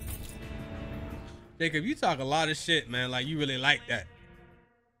left. Jacob, you talk a lot of shit, man. Like, you really like that.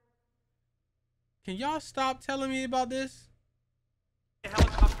 Can y'all stop telling me about this?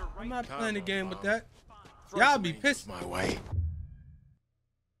 I'm not playing the game with that. Y'all be pissed. My way.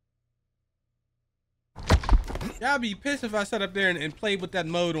 Y'all be pissed if I sat up there and played with that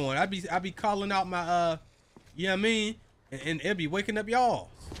mode on. I'd be calling out my you know what I mean? And it'd be waking up y'all.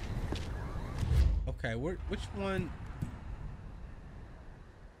 Okay, which one?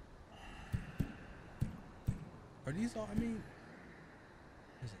 Are these all? I mean,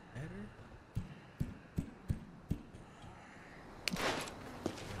 is it better?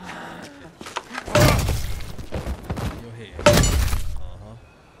 Your head.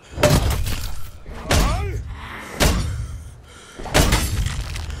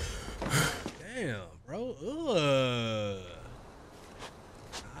 Damn, bro. Ugh.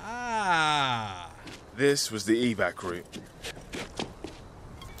 Ah. This was the evac route.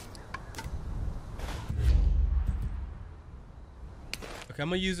 Okay, I'm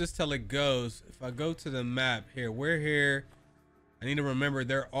gonna use this till it goes. If I go to the map here, we're here. I need to remember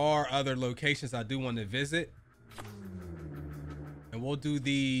there are other locations I do want to visit. And we'll do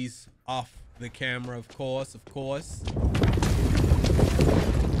these off the camera, of course.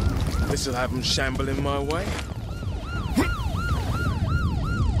 This'll have them shambling my way.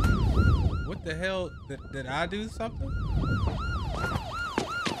 What the hell? Did I do something?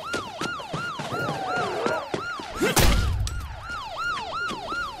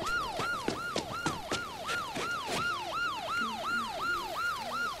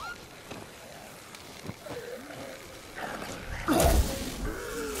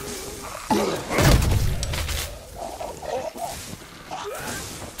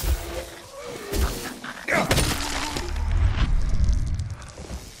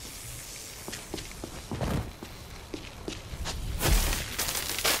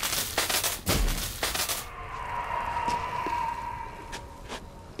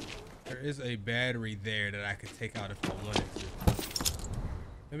 Is a battery there that I could take out if I wanted to.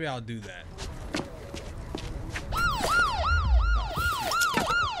 Maybe I'll do that.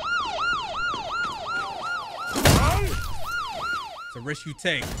 It's a risk you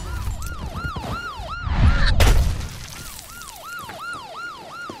take.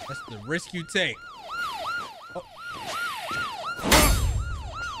 That's the risk you take. Oh.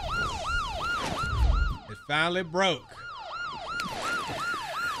 It finally broke.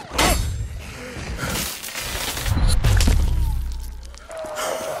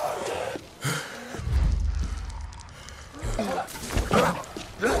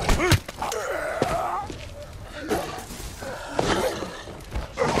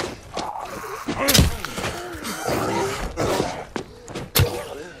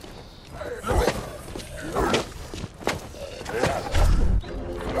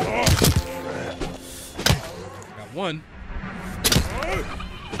 One.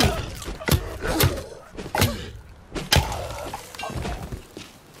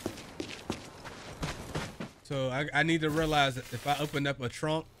 So I need to realize that if I open up a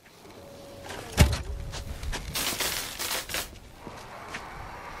trunk,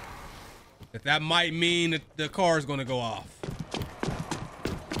 that might mean that the car is going to go off.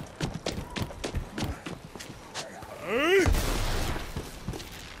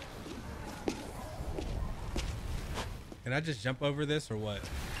 Can I just jump over this or what?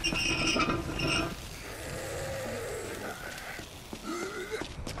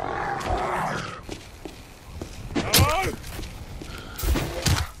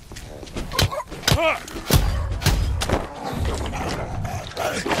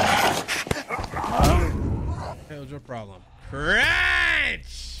 hell's your problem?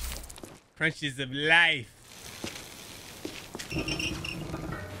 Crunch! Crunches of life.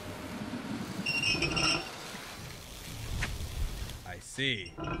 I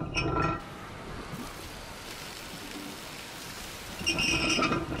see.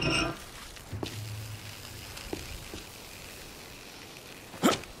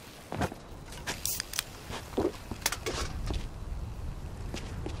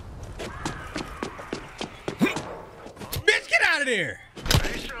 Bitch, get out of there!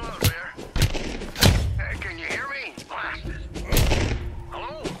 Hey, still out there? Hey, can you hear me? Blasted.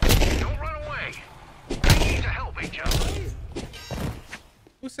 Hello? Don't run away. We need to help each other.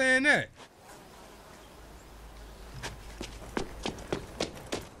 Who's saying that?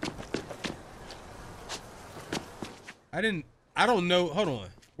 I don't know. Hold on.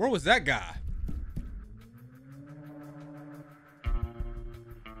 Where was that guy?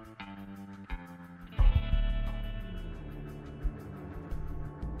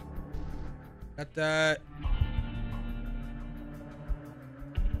 Got that.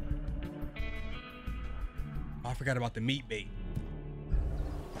 Oh, I forgot about the meat bait.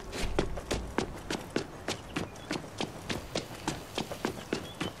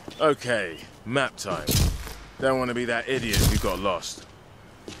 Okay, map time. Don't want to be that idiot who got lost.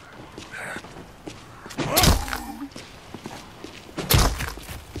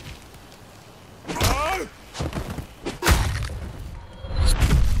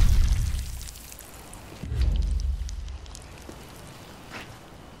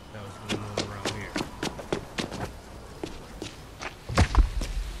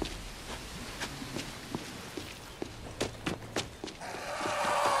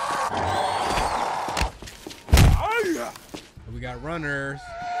 Runners.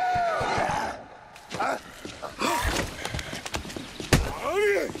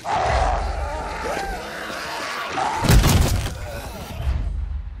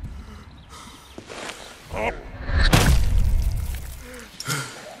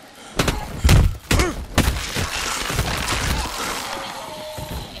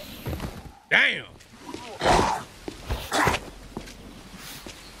 Damn.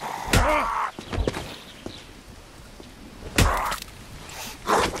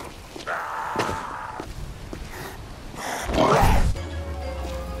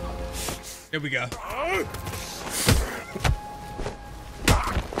 There we go.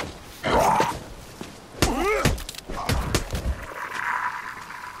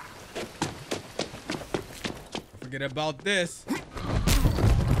 Forget about this.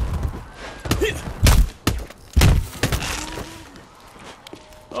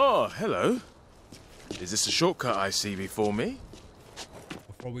 Oh, hello. Is this a shortcut I see before me?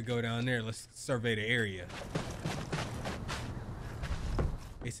 Before we go down there, let's survey the area.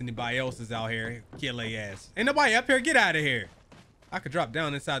 In case anybody else is out here, kill their ass. Ain't nobody up here. Get out of here. I could drop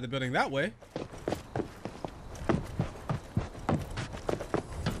down inside the building that way.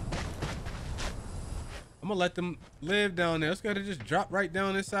 I'm gonna let them live down there. Let's go to just drop right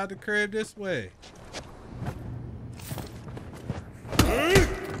down inside the crib this way.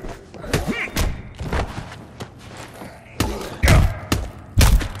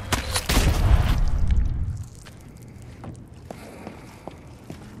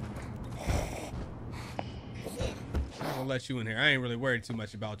 I'll let you in here. I ain't really worried too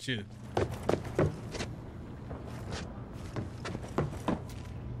much about you.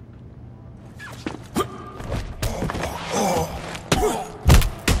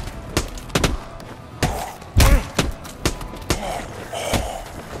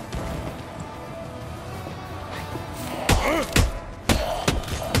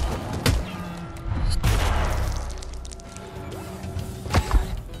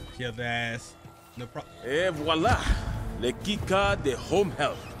 Kill the ass. No problem. Et voila. Le keycard de home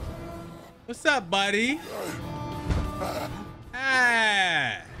help. What's up, buddy?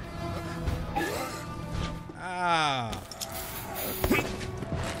 Ah. Ah.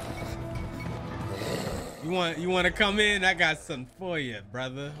 You want to come in? I got something for you,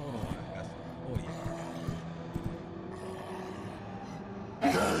 brother. Hold on. I got something for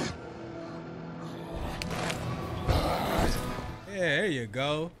you. Yeah, there you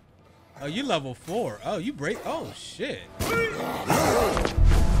go. Oh, you level 4. Oh, you break. Oh, shit.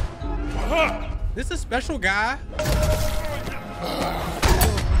 This a special guy?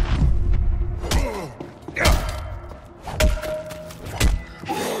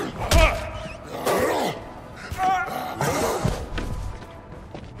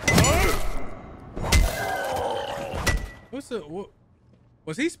 What's the? What,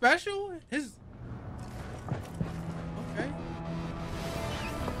 was he special? His. Okay.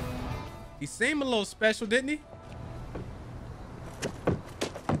 He seemed a little special, didn't he?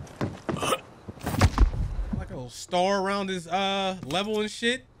 star around his level and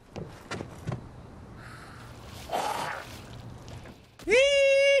shit.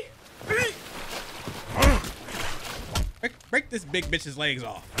 Break this big bitch's legs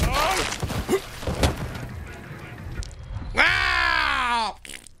off. Wow!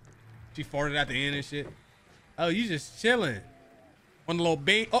 She farted at the end and shit. Oh, you just chilling. On the little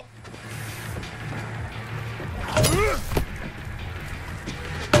bean. Oh. I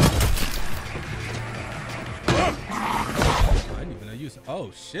didn't even know you.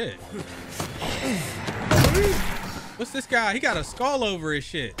 Oh shit. What's this guy? He got a skull over his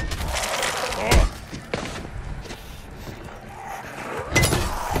shit.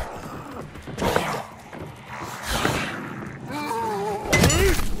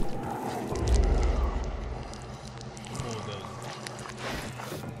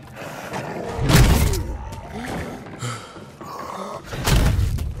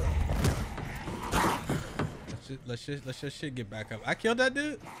 Let's just shit get back up. I killed that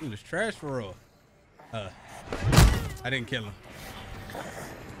dude? Dude, it's trash for real. I didn't kill him.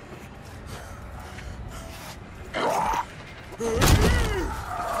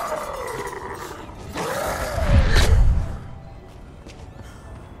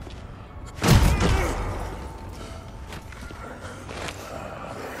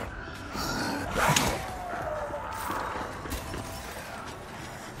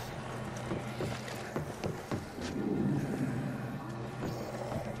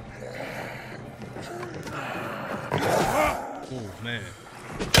 Man.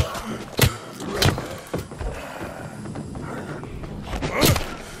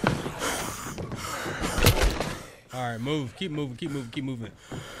 All right, move. Keep moving. Keep moving. Keep moving.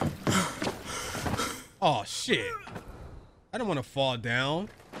 Oh shit! I don't want to fall down.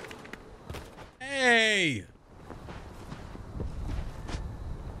 Hey,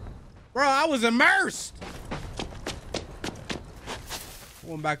 bro, I was immersed.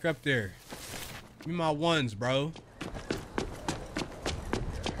 Going back up there. Give me my ones, bro.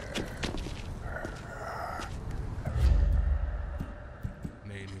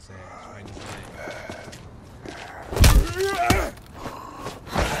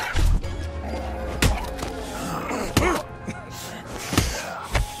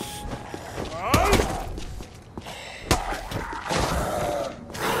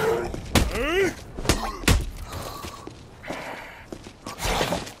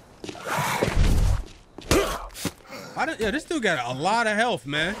 Yeah, this dude got a lot of health,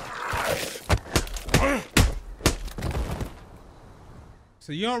 man.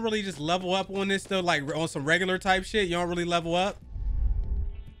 So you don't really just level up on this though, like on some regular type shit? You don't really level up?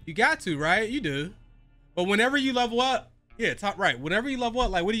 You got to, right? You do. But whenever you level up, yeah, top right. Whenever you level up,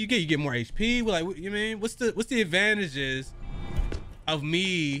 like what do you get? You get more HP? Like, you mean? What's the advantages of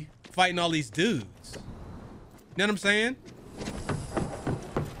me fighting all these dudes? You know what I'm saying?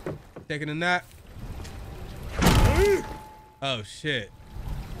 Taking a nap. Oh shit.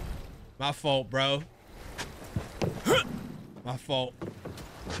 My fault, bro. My fault.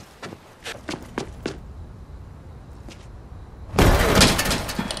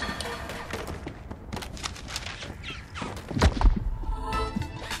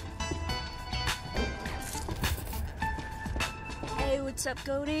 Hey, what's up,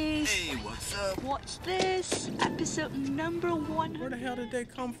 Goaties? Hey, what's up? Watch this. Episode number 100. Where the hell did they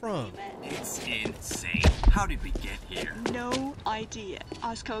come from? It's insane. How did we get here? No idea.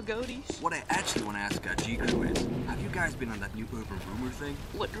 Ask our Goaties. What I actually want to ask G-Crew is, have you guys been on that new urban rumor thing?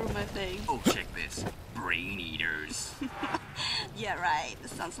 What rumor thing? Oh, check this. Brain eaters. Yeah, right.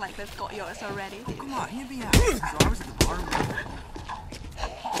 Sounds like they've got yours already. Oh, come on, hear me out. So I was at the bar.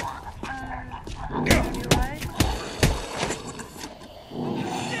 You right?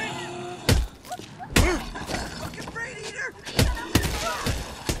 Fucking brain eater!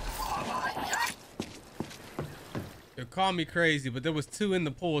 They call me crazy, but there was 2 in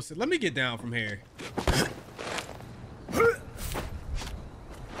the pool. So let me get down from here.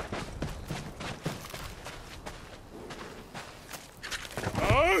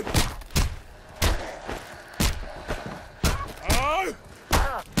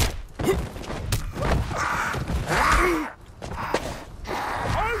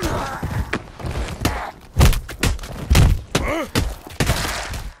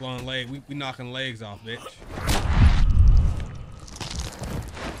 Blowing leg, we knocking legs off, bitch.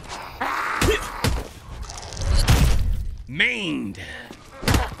 Maimed.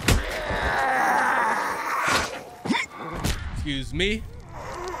 Excuse me.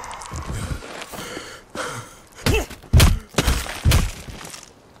 All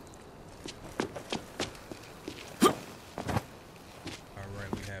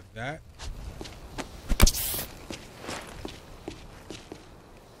right, we have that.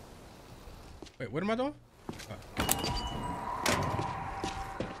 Wait, what am I doing?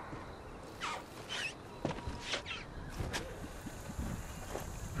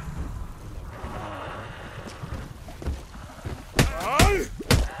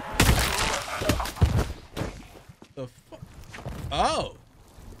 The fuck? Oh.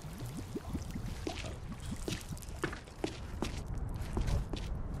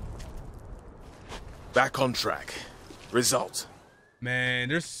 Back on track. Result. Man,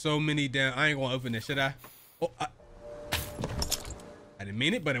 there's so many damn. I ain't gonna open this, should I? Oh, I didn't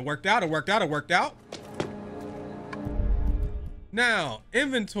mean it, but it worked out. It worked out. It worked out. Now,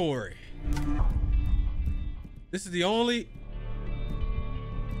 inventory. This is the only.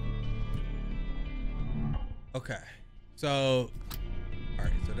 Okay. So, all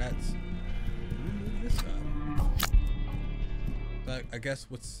right. So that's. Let me move this up. So I guess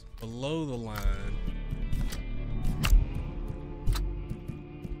what's below the line.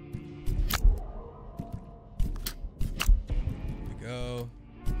 Go.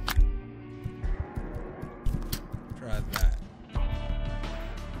 Try that.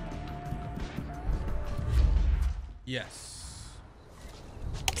 Yes.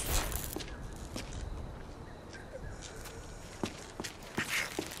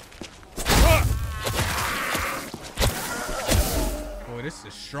 Boy, this is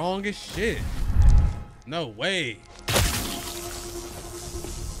the strongest shit. No way.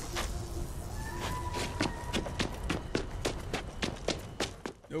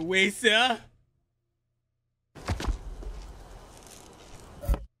 No way, sir.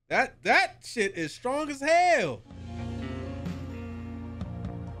 That shit is strong as hell.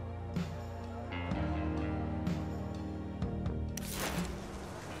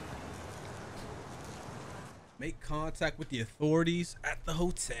 Make contact with the authorities at the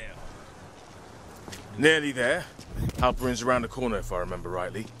hotel. Nearly there. Halperin's around the corner if I remember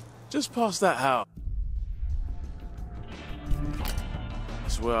rightly. Just past that house. I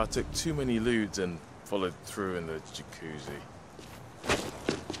swear I took too many lewds and followed through in the jacuzzi.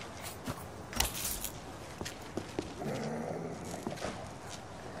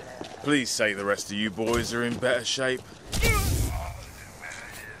 Please say the rest of you boys are in better shape.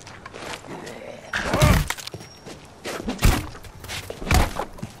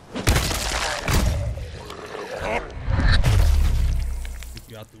 Get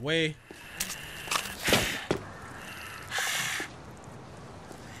you out the way.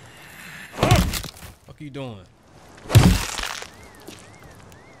 What are you doing?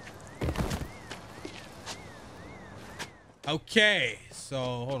 Okay, so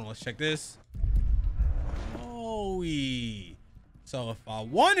hold on, let's check this. Oh, so if I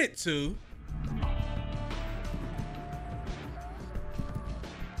wanted to,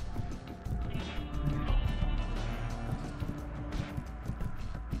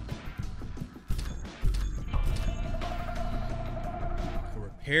 I could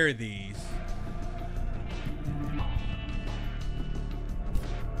repair these.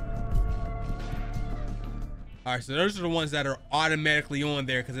 All right, so those are the ones that are automatically on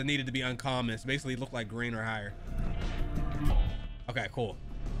there because it needed to be uncommon. So basically, look like green or higher. Okay, cool.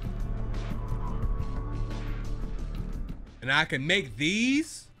 And I can make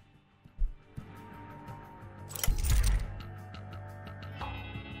these.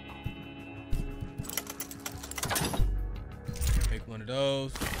 Make one of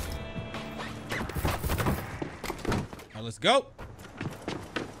those. All right, let's go.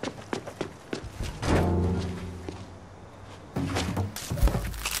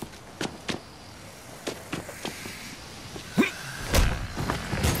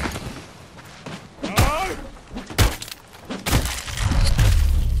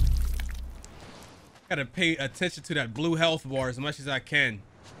 Gotta pay attention to that blue health bar as much as I can.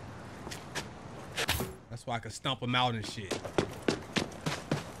 That's why I can stomp them out and shit.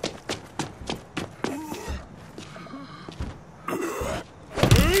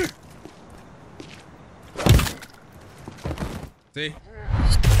 See?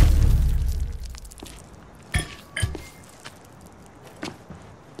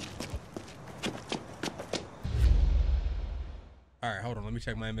 All right, hold on. Let me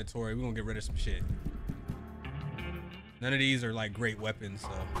check my inventory. We're gonna get rid of some shit. None of these are like great weapons, so.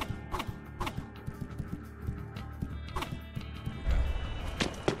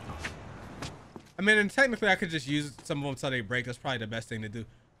 I mean, and technically I could just use some of them until they break. That's probably the best thing to do.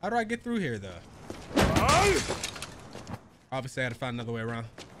 How do I get through here, though? Obviously, I had to find another way around.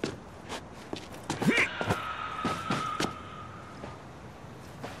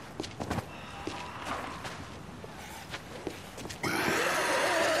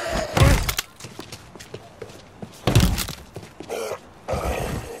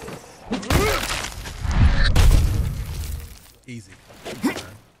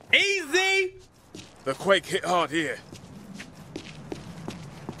 The quake hit hard here.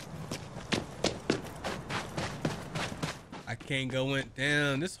 I can't go in.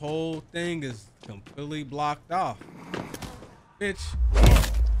 Damn, this whole thing is completely blocked off. Bitch.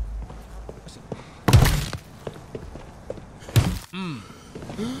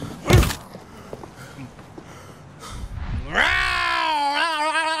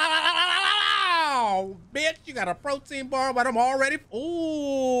 Bitch, you got a protein bar, but I'm already.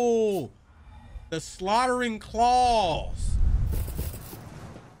 Ooh, the slaughtering claws.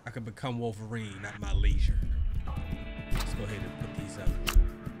 I could become Wolverine at my leisure. Let's go ahead and put these up.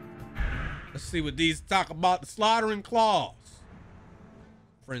 Let's see what these talk about. The slaughtering claws.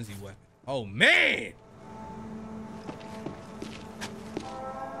 Frenzy weapon. Oh man.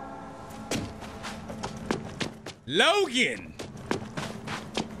 Logan.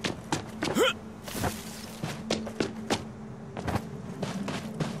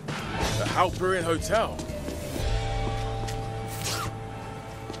 The Outbreak Hotel.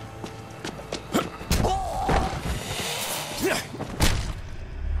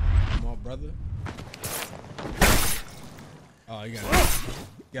 Come on, brother. Oh, you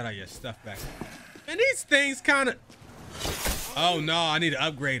got all your stuff back. And these things kind of. Oh no, I need to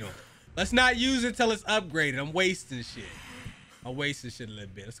upgrade them. Let's not use it till it's upgraded. I'm wasting shit. I'm wasting shit a little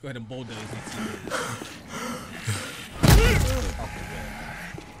bit. Let's go ahead and bulldoze these two.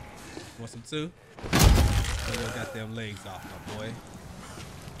 Want some too? Oh, you got them legs off, my boy.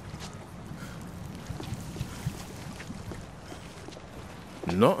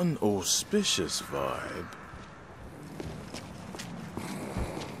 Not an auspicious vibe.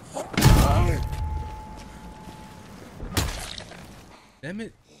 Damn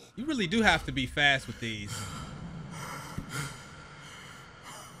it. You really do have to be fast with these.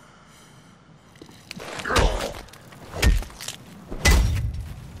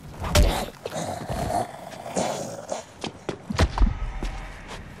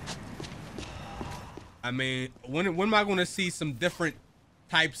 I mean, when am I going to see some different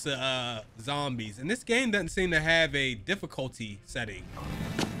types of zombies? And this game doesn't seem to have a difficulty setting.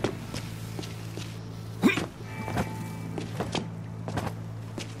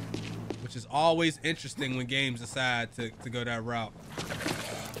 Which is always interesting when games decide to go that route.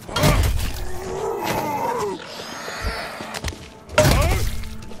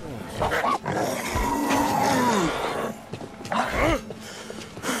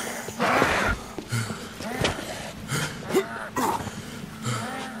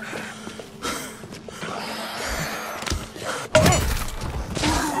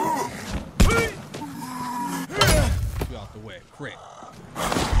 Get out the way, crit.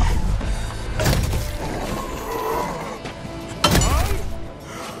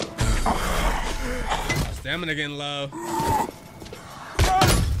 Stamina getting low.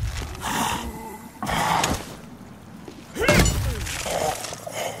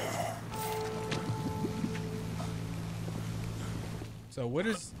 So what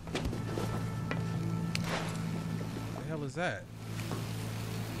is... What the hell is that?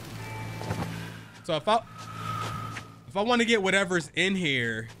 So if I want to get whatever's in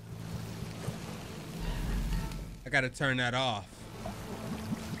here, I gotta turn that off.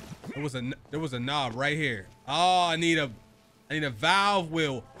 There was a knob right here. Oh, I need a valve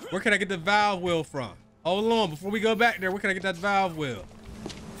wheel. Where can I get the valve wheel from? Hold on, before we go back there, where can I get that valve wheel?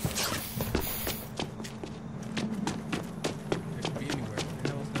 It could be anywhere. What the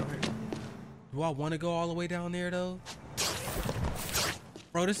hell is down here? Do I want to go all the way down there though?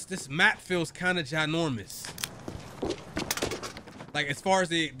 Bro, this map feels kind of ginormous. Like as far as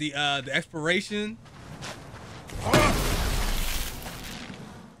the exploration.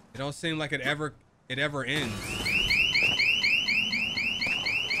 It don't seem like it ever ends.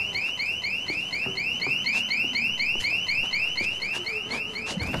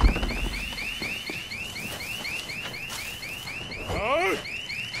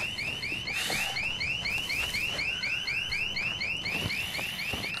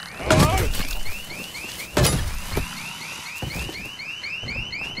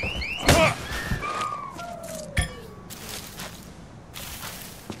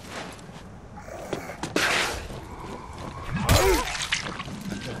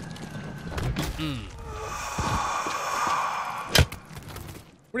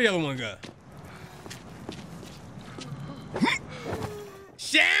 Where'd the other one go?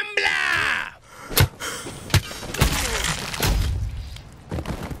 Shambla!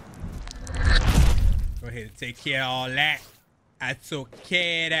 Go ahead and take care of all that. I took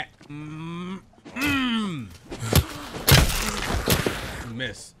care of that. You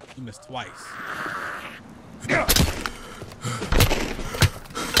missed. You missed twice.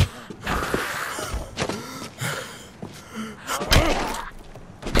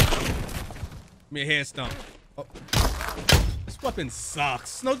 Give me a head stomp. Oh. This weapon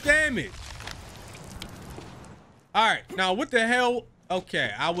sucks. No damage. All right, now what the hell?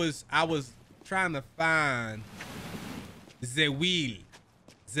 Okay, I was trying to find the wheel,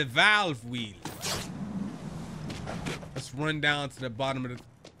 the valve wheel. Let's run down to the bottom of the.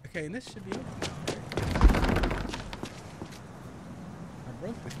 Okay, and this should be open now. I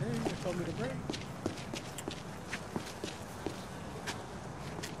broke the thing. They told me to break.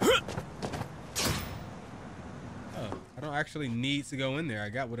 Oh, I don't actually need to go in there. I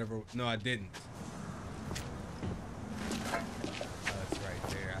got whatever. No, I didn't.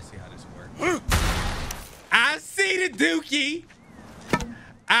 I see the dookie.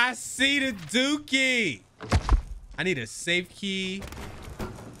 I see the dookie. I need a safe key. All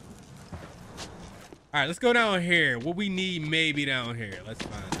right, let's go down here. What we need maybe down here. Let's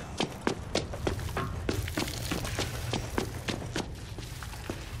find out.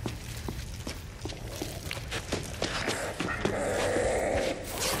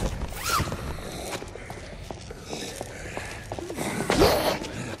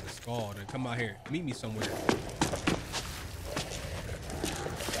 Then come out here. Meet me somewhere.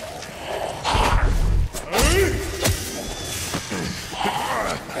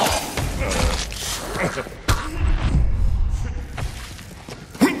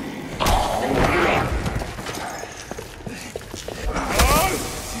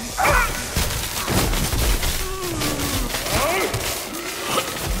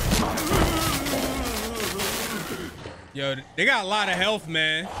 Yo, they got a lot of health,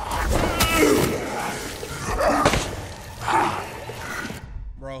 man.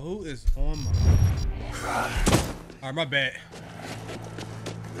 Bro, who is on my... All right, my bad.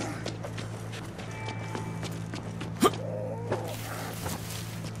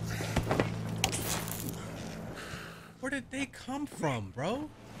 Where did they come from, bro?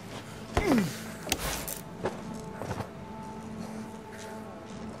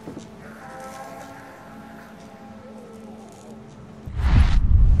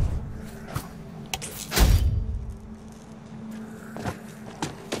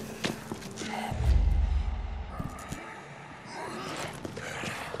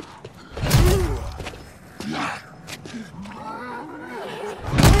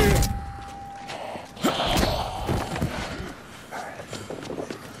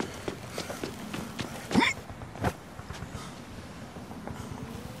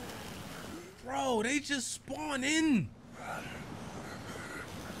 They just spawn in.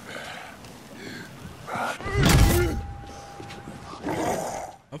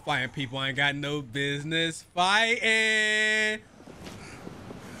 I'm fighting people I ain't got no business fighting.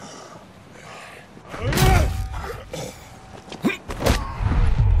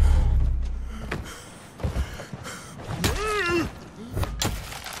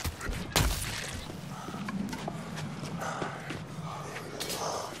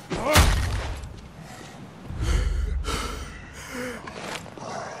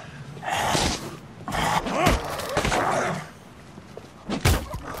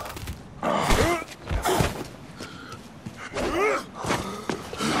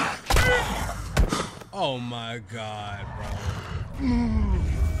 Oh my God, bro.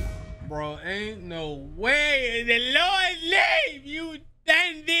 Bro, ain't no way in the Lord's name you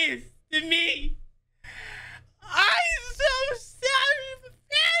done this to me. I'm so sorry.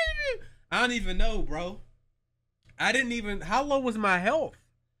 I don't even know, bro. I didn't even, how low was my health?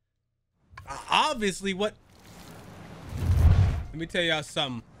 Obviously, what? Let me tell y'all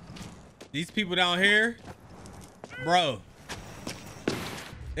something. These people down here, bro,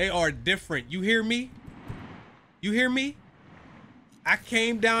 they are different. You hear me? You hear me? I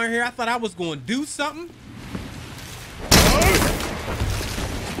came down here. I thought I was going to do something.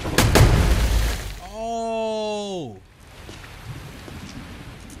 Oh.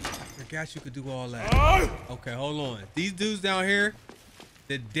 I forgot you could do all that. Okay, hold on. These dudes down here,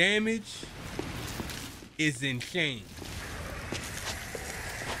 the damage is insane.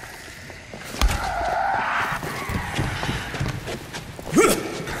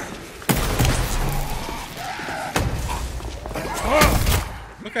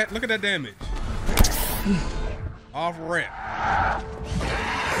 Look at that damage. Off rip.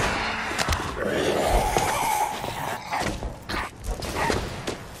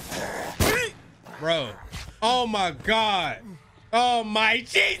 Bro. Oh my God. Oh my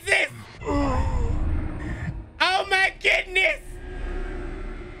Jesus. Oh my goodness.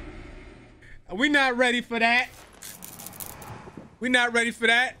 We not ready for that. We not ready for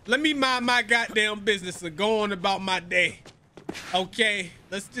that. Let me mind my goddamn business and go on about my day. Okay,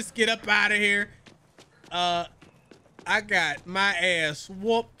 let's just get up out of here. I got my ass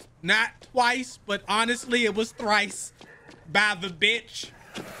whooped Not twice, but honestly, it was thrice by the bitch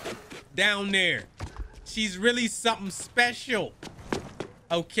down there. She's really something special.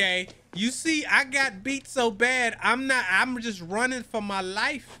 Okay. You see, I got beat so bad, I'm just running for my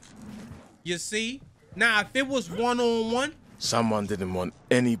life. You see? Now, if it was one-on-one, someone didn't want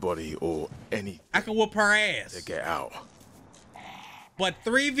anybody or anything, I could whoop her ass to get out. But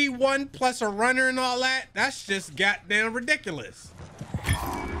 3v1 plus a runner and all that, that's just goddamn ridiculous.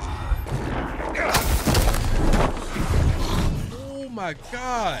 Oh my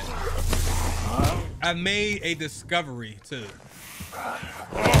God. I made a discovery too.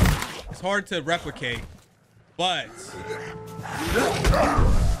 It's hard to replicate, but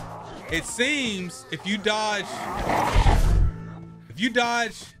it seems if you dodge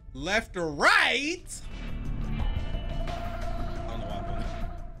left or right, I don't know why I'm doing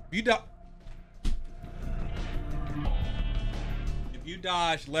it. If you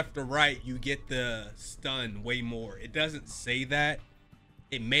dodge left or right, you get the stun way more. It doesn't say that.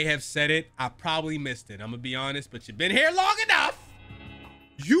 It may have said it. I probably missed it. I'm gonna be honest, but you've been here long enough.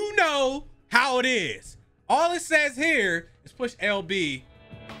 You know how it is. All it says here is push LB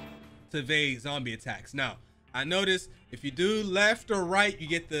to evade zombie attacks. Now, I noticed if you do left or right, you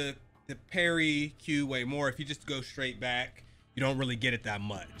get the parry Q way more. If you just go straight back, you don't really get it that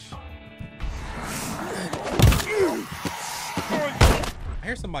much. I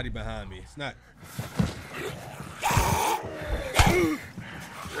hear somebody behind me. It's not.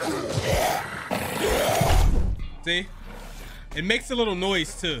 See? It makes a little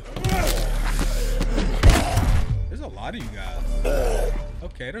noise too. There's a lot of you guys.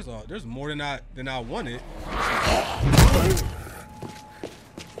 Okay, there's more than I wanted.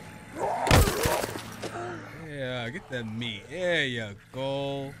 Yeah, get that meat. There you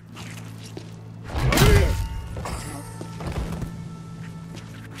go.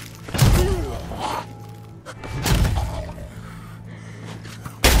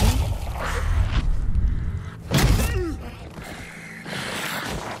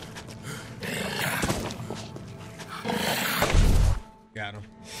 Got him.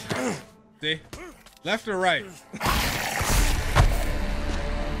 See? Left or right?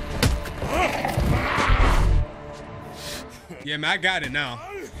 Yeah, man, I got it now.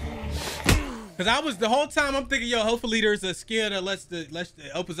 Cause I was the whole time I'm thinking, yo, hopefully there's a skill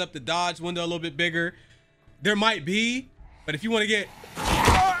that opens up the dodge window a little bit bigger. There might be, but if you want to get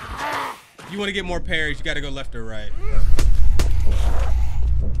more parries, you got to go left or right.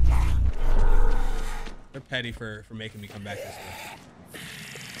 They're petty for making me come back this way.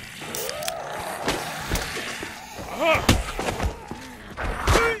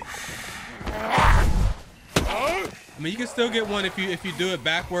 I mean, you can still get one if you do it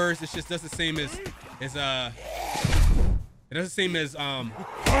backwards. It just doesn't seem as it doesn't seem as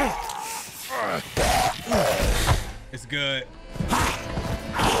it's good.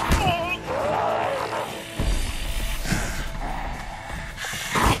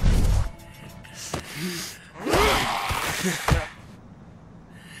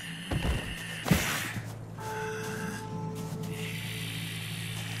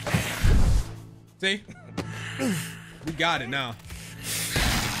 See? We got it now.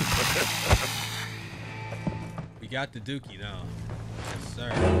 We got the dookie now. Yes,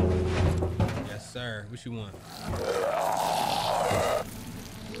 sir. Yes, sir. What you want?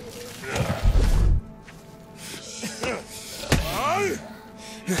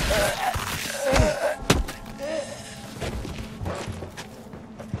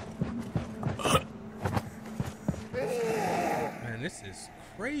 Man, this is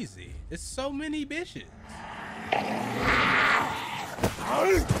crazy. It's so many bitches.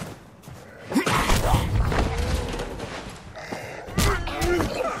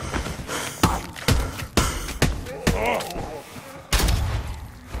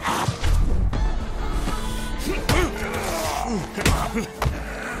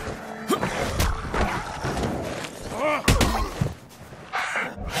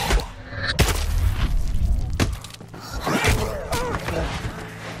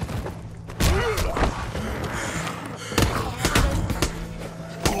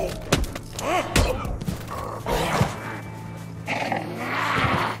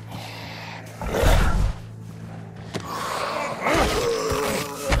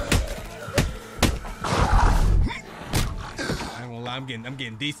 I'm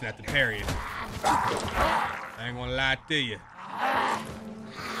getting decent at the parrying. I ain't gonna lie to you.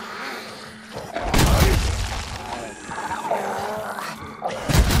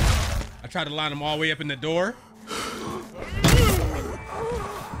 I tried to line them all the way up in the door.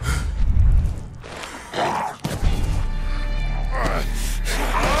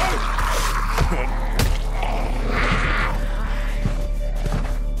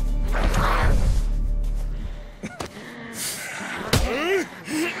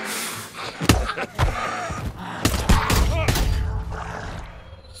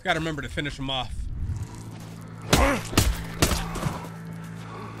 Just gotta remember to finish him off.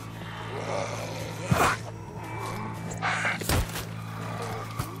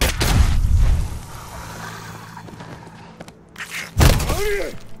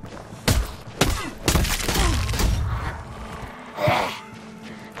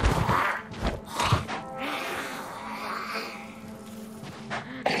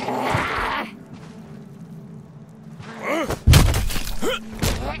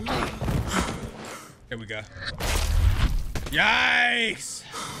 Here we go. Yikes!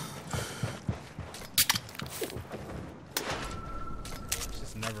 It's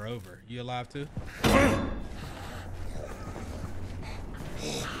just never over. You alive too?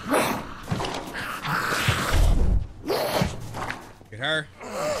 Get her.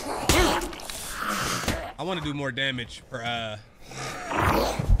 I want to do more damage for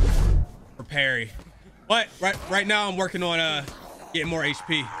parry. But right now I'm working on getting more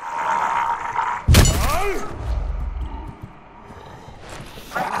HP.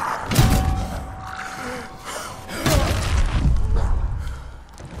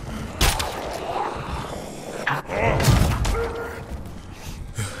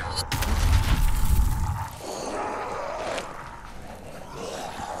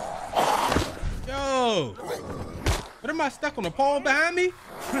 Yo, what am I stuck on the pole behind me?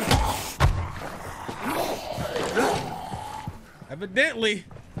 Evidently.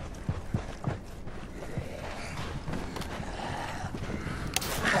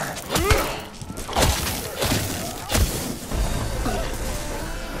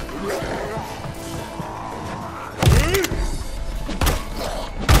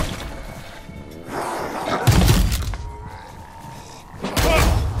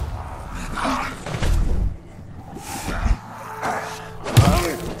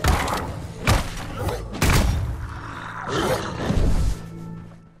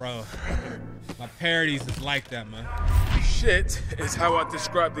 Bro, my parodies is like that, man. Shit is how I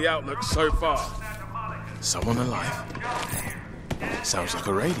describe the outlook so far. Someone alive? Sounds like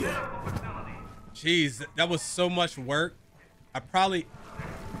a radio. Jeez, that was so much work. I'm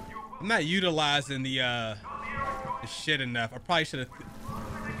not utilizing the shit enough. I probably should have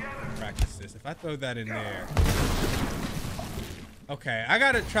practiced this. If I throw that in there. Okay, I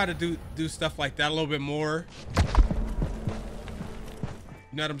gotta try to do stuff like that a little bit more.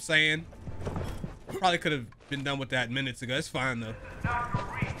 You know what I'm saying? Probably could have been done with that minutes ago. It's fine though.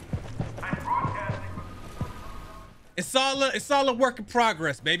 It's all a work in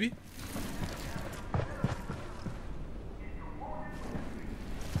progress, baby.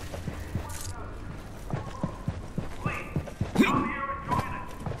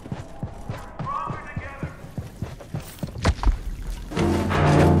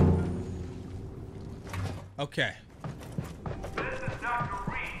 Okay.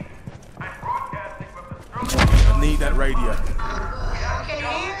 I need that radio. I can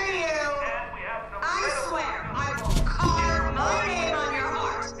hear you. I swear I will carve my name on your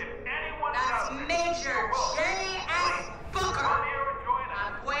heart. That's Major J.S. Booker.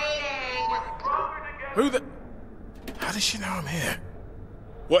 I'm waiting. Who the... How does she know I'm here?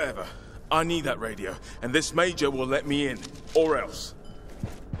 Whatever. I need that radio, and this major will let me in, or else.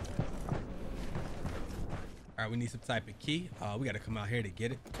 All right, we need some type of key. We gotta come out here to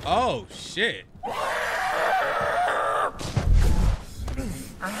get it. Oh, shit.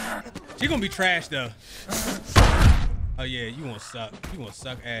 She gonna be trash though. Oh yeah, you wanna suck. You wanna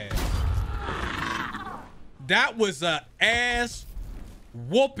suck ass. That was a ass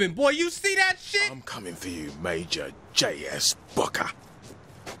whooping. Boy, you see that shit? I'm coming for you, Major J.S. Booker.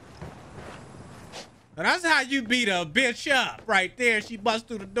 And that's how you beat a bitch up right there. She busts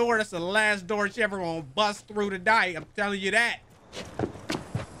through the door. That's the last door she ever gonna bust through tonight. I'm telling you that.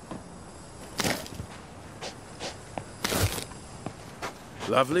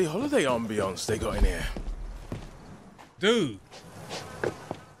 Lovely holiday ambiance they got in here. Dude.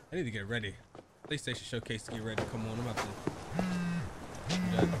 I need to get ready. PlayStation Showcase to get ready. Come on, I'm about to.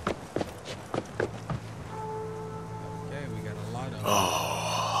 Okay, we got a lot of.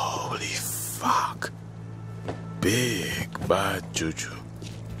 Oh, holy fuck. Big bad juju.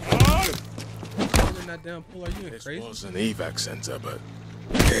 That damn pool, are you This crazy? was an evac center, but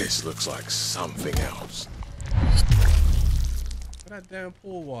this looks like something else. That damn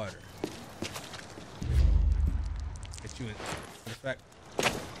pool water. Get you in effect.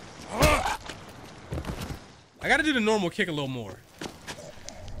 I gotta do the normal kick a little more.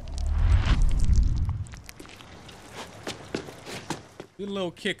 Do the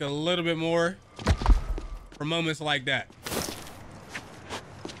little kick a little bit more for moments like that.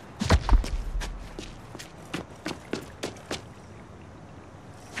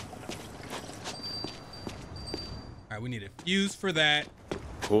 Used for that.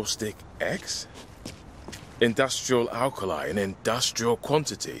 Caustic X? Industrial alkali in industrial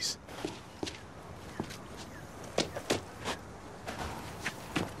quantities.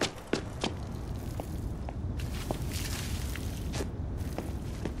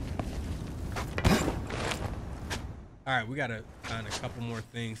 All right, we gotta find a couple more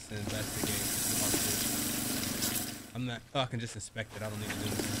things to investigate. I'm not. Oh, I can just inspect it. I don't need to do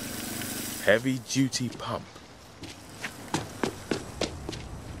anything. Heavy duty pump.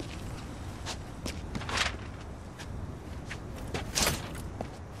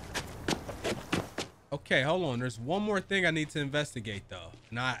 Okay, hold on. There's one more thing I need to investigate, though.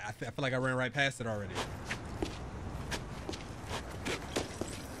 And I feel like I ran right past it already.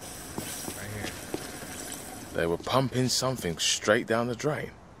 Right here. They were pumping something straight down the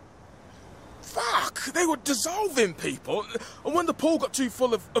drain. Fuck! They were dissolving people. And when the pool got too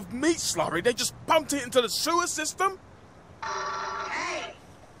full of meat slurry, they just pumped it into the sewer system. Hey!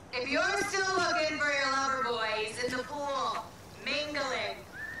 If you're still looking for your lover boys in the pool, mingling.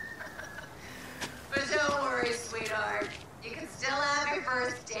 But don't worry, sweetheart. You can still have your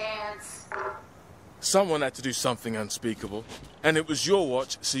first dance. Someone had to do something unspeakable. And it was your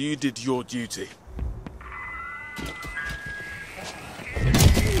watch, so you did your duty.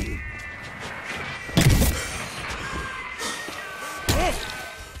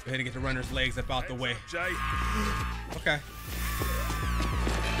 Go ahead and get the runner's legs up out the way. Jay. Okay.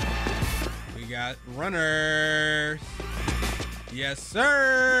 We got runners. Yes,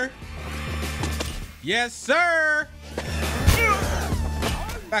 sir. Yes, sir.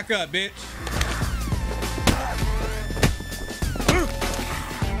 Back up, bitch.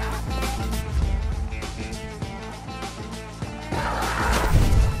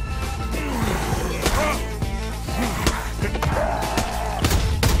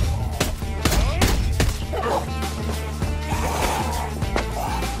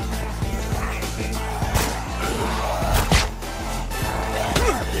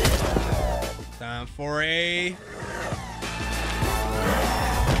 Time for a...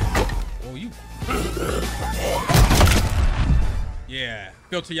 Oh, you... Yeah,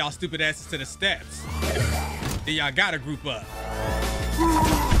 filter y'all stupid asses to the steps. Then y'all gotta group up.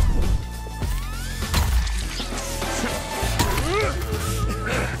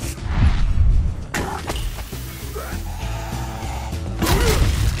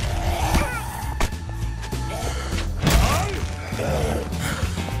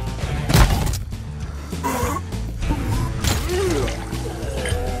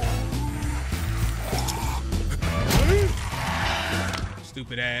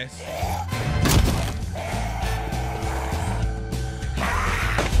 Stupid ass.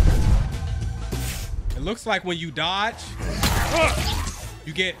 It looks like when you dodge,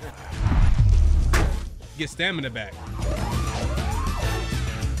 you get stamina back.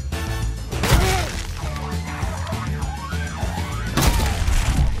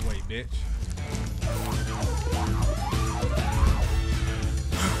 Wait, bitch.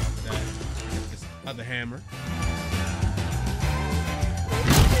 This other hammer.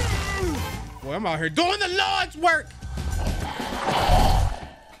 Boy, I'm out here doing the Lord's work.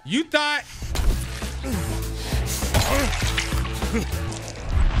 You thought.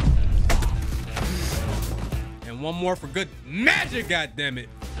 And one more for good magic, goddammit.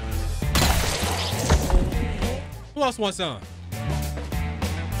 Who else wants some?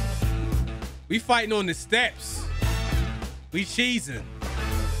 We fighting on the steps. We cheesing.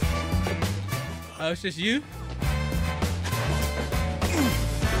 Oh, it's just you?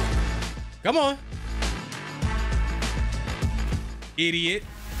 Come on. Idiot.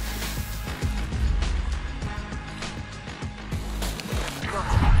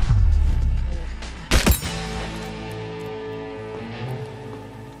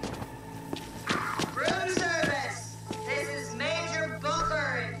 Room service. This is Major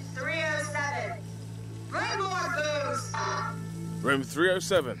Booker in 307. Bring more booze. Room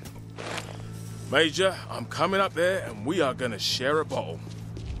 307. Major, I'm coming up there and we are gonna share a bottle.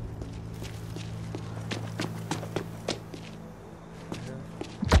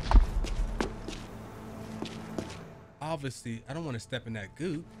 Obviously, I don't want to step in that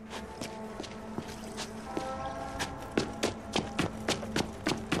goop.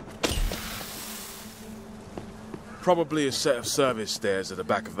 Probably a set of service stairs at the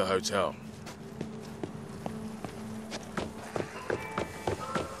back of the hotel.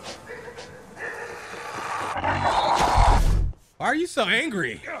 Why are you so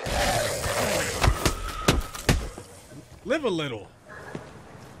angry? Live a little.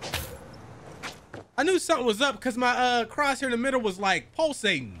 I knew something was up because my crosshair in the middle was like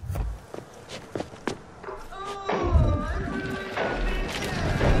pulsating. Oh,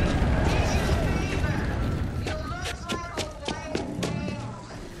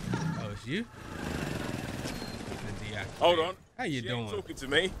 you. Hold on. How you doing? She ain't talking to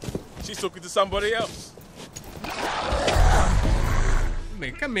me. She's talking to somebody else.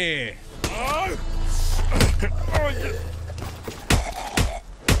 Man, come here.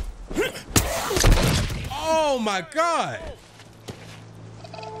 Oh my God.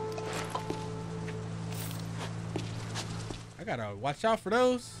 I gotta watch out for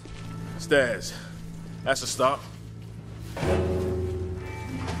those. Stairs. That's a start.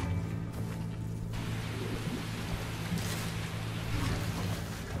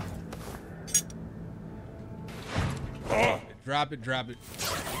 Drop it, drop it.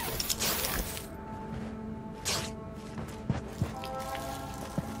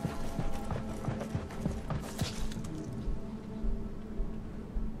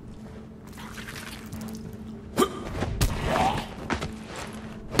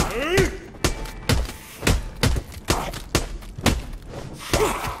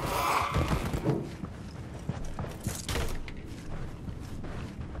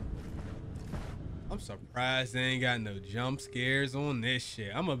 Surprised they ain't got no jump scares on this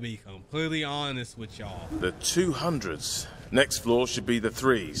shit. I'm gonna be completely honest with y'all. The 200s. Next floor should be the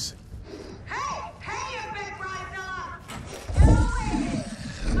 3s. Hey, you big bright fella! Get away!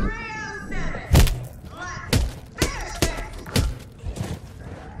 307. Let's finish this!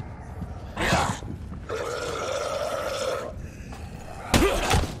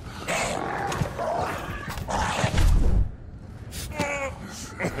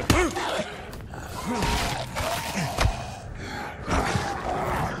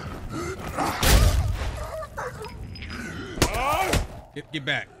 Get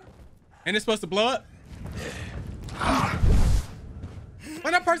back. Ain't it supposed to blow up?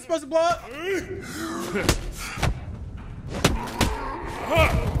 When that person supposed to blow up?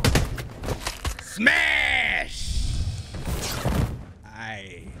 Smash!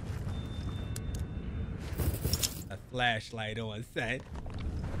 Aye. A flashlight on set.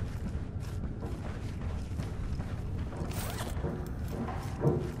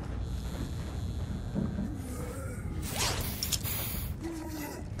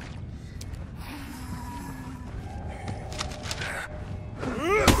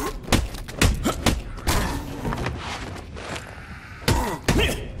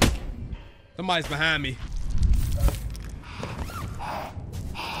 Somebody's behind me.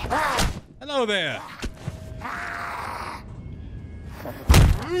 Hello there.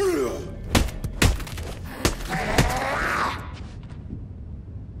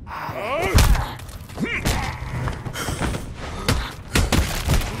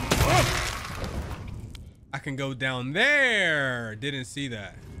 I can go down there. Didn't see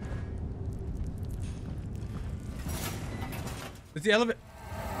that. Is the elevator?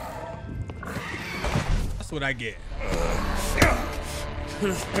 That's what I get.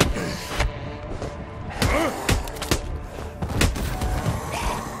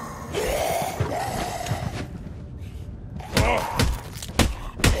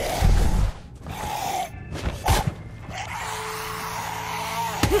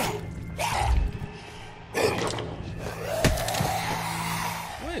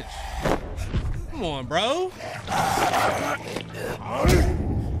 Which? Come on, bro.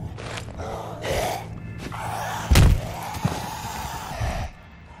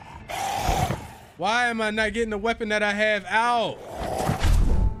 Why am I not getting the weapon that I have out?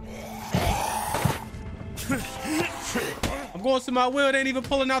 I'm going to my wheel. It ain't even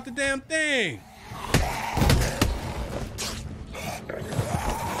pulling out the damn thing.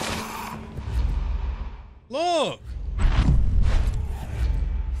 Look.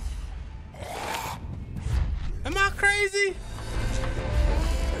 Am I crazy?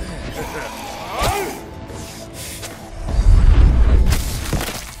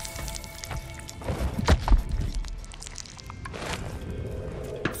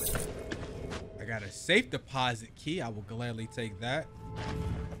 I got a safe deposit key. I will gladly take that.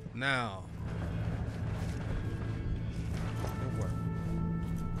 Now.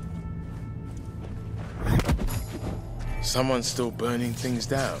 Someone's still burning things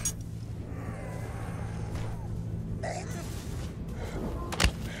down.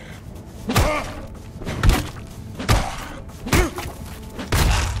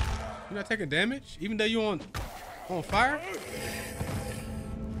 You're not taking damage, even though you're on fire?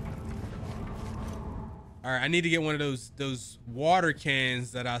 All right, I need to get one of those water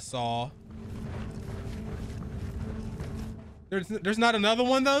cans that I saw. There's not another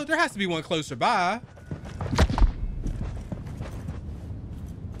one though. There has to be one closer by.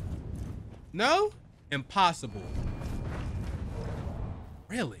 No? Impossible.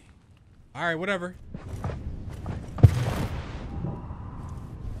 Really? All right, whatever.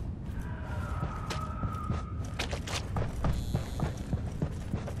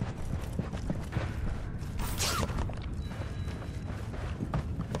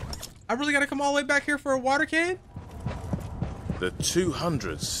 I really gotta come all the way back here for a water can? The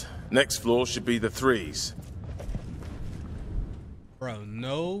 200s. Next floor should be the 3s. Bro,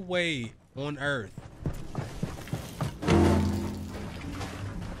 no way on earth.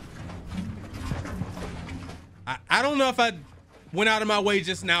 I don't know if I went out of my way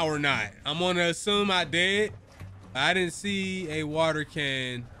just now or not. I'm gonna assume I did. I didn't see a water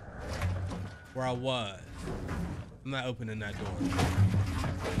can where I was. I'm not opening that door.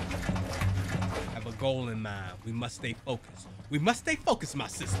 I have a goal in mind. We must stay focused. We must stay focused, my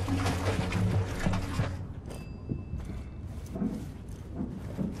sister.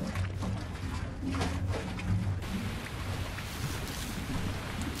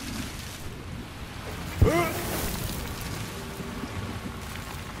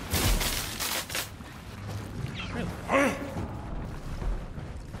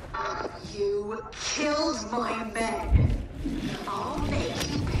 You killed my men. I'll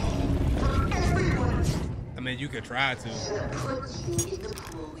make you pay for every one of them. I mean, you could try to. Should have put you in the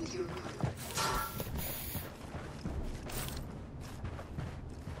pool with your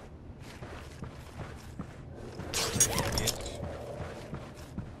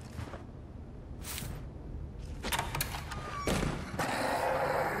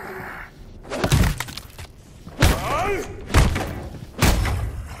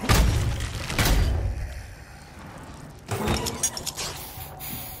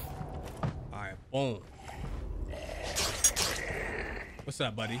Boom. What's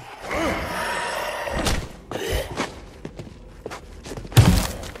up, buddy?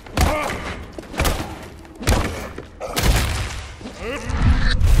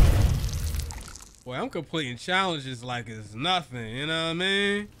 Boy, I'm completing challenges like it's nothing, you know what I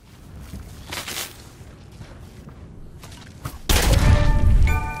mean?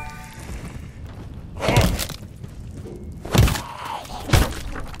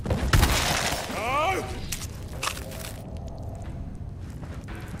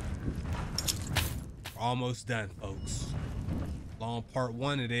 Almost done, folks. Long part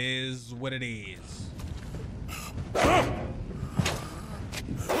 1, it is what it is.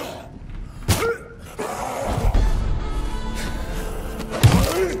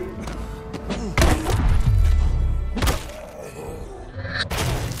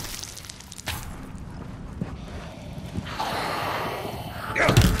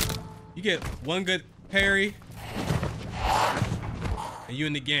 You get one good parry, and you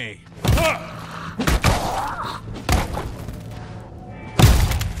in the game.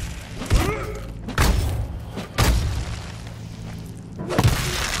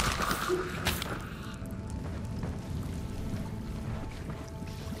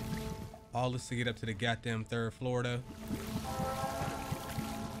 All this to get up to the goddamn 3rd floor, though.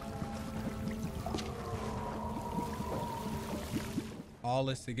 All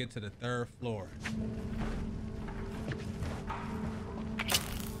this to get to the 3rd floor.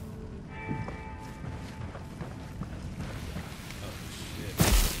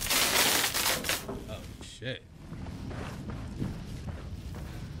 Oh, shit.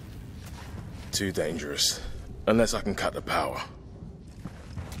 Too dangerous. Unless I can cut the power.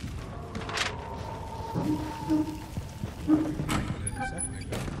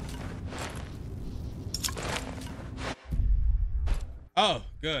 Oh,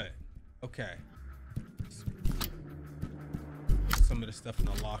 good. Okay. Some of the stuff in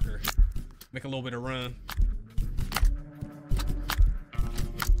the locker. Make a little bit of run.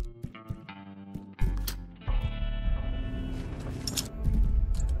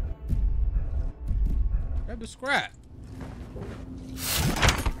 Grab the scrap.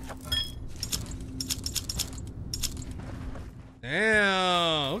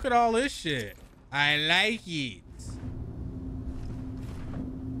 Damn, look at all this shit. I like it.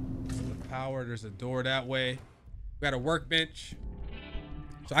 The power, there's a door that way. We got a workbench.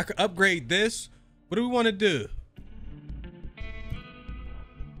 So I could upgrade this. What do we want to do?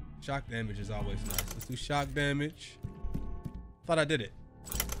 Shock damage is always nice. Let's do shock damage. Thought I did it.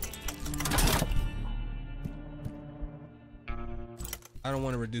 I don't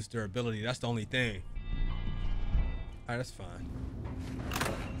want to reduce durability. That's the only thing. All right, that's fine.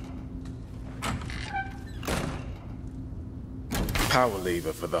 Power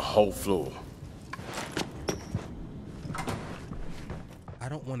lever for the whole floor. I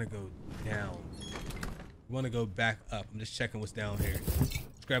don't want to go down. I want to go back up. I'm just checking what's down here.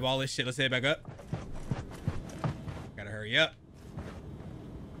 Let's grab all this shit. Let's head back up. Gotta hurry up.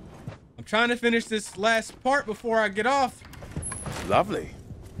 I'm trying to finish this last part before I get off. Lovely.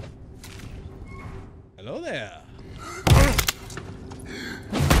 Hello there.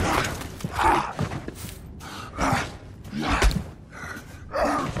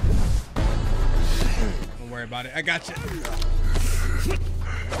 about it. I got you.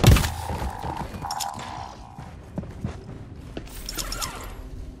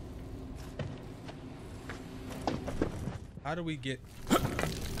 How do we get... There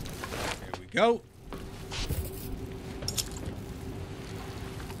we go.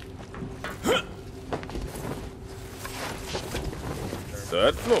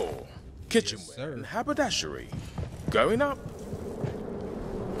 Third floor. Kitchenware Yes, sir. and haberdashery. Going up.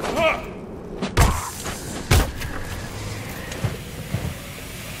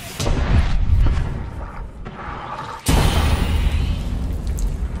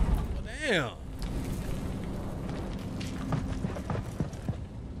 Damn.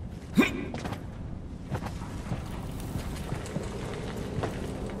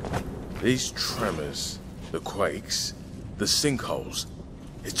 These tremors, the quakes, the sinkholes,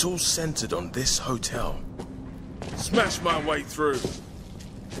 it's all centered on this hotel. Smash my way through.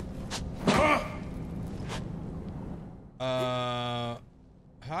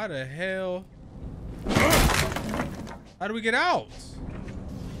 How the hell? How do we get out?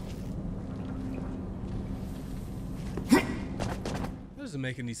 That doesn't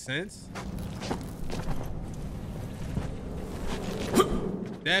make any sense.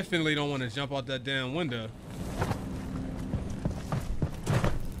 Definitely don't want to jump out that damn window.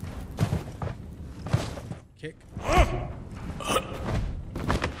 Kick.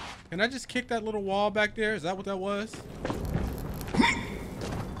 Can I just kick that little wall back there? Is that what that was?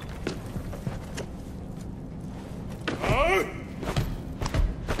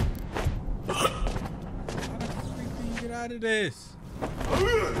 How the freak do you get out of this?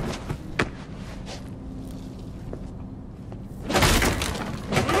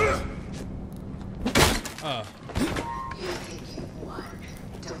 You think you won,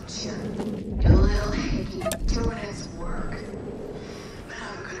 don't you? Your little hickey doing his work. But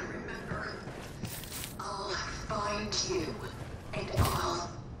I'm gonna remember. I'll find you, and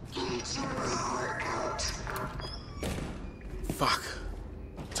I'll eat your heart out. Fuck.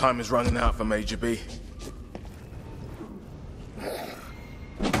 Time is running out for Major B.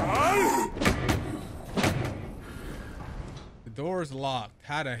 The door is locked.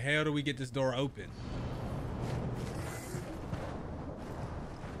 How the hell do we get this door open?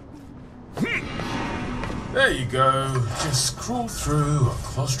 There you go. Just crawl through a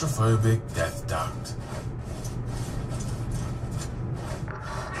claustrophobic death duct.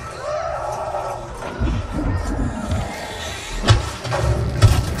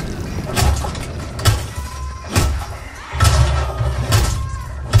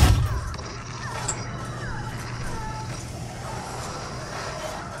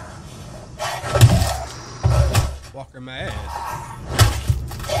 Walker my ass.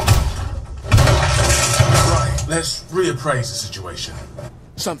 Let's reappraise the situation.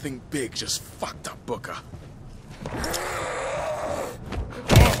 Something big just fucked up Booker.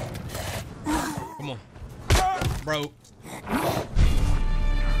 Come on. Bro.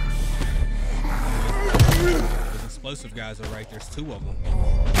 Those explosive guys are right. There's two of them.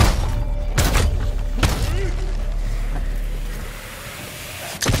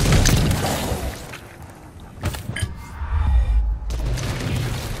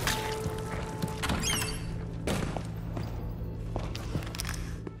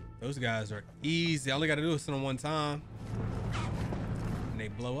 Those guys are easy. All I gotta do is send them one time. And they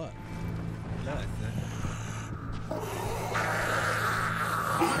blow up. Nuts,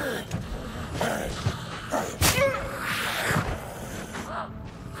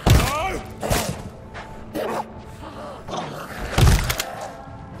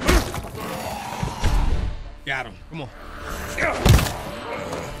 Got him. Come on.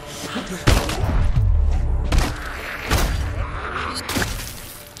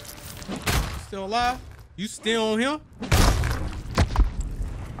 Still alive? You still on him?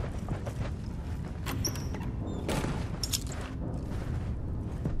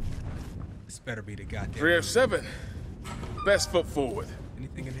 This better be the goddamn 307. Best foot forward.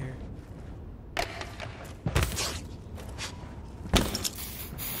 Anything in here?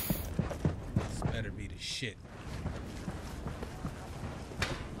 This better be the shit.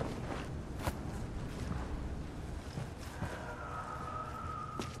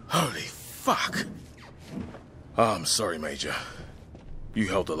 Holy fuck. Oh, I'm sorry, Major. You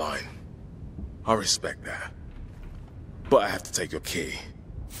held the line. I respect that. But I have to take your key.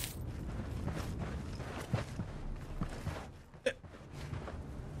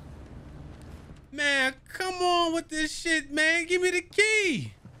 Man, come on with this shit, man. Give me the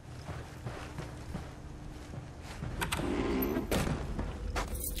key.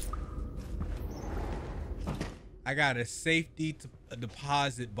 I I got a safety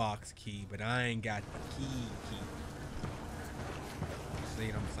deposit box key, but I ain't got the key. See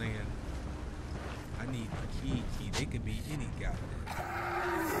what I'm saying? I need the key. They could be any goddamn.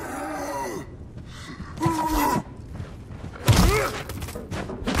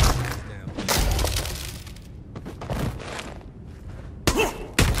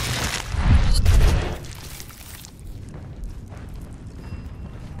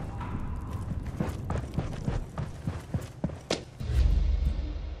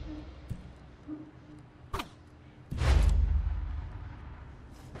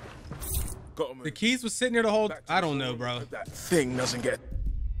 The keys was sitting there the whole. I don't know, bro. That thing doesn't get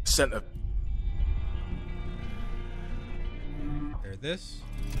sent up. There, this.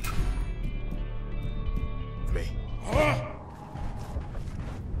 Me.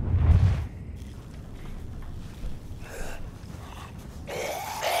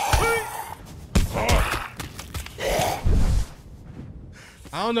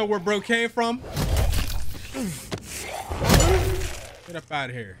 I don't know where bro came from. Get up out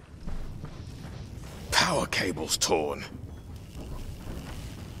of here. Power cable's torn.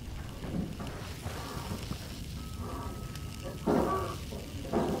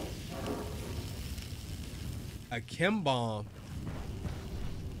 A chem bomb.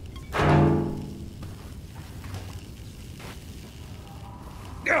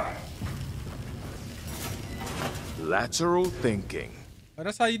 Lateral thinking. Oh,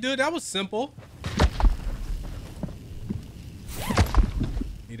 that's how you do it? That was simple.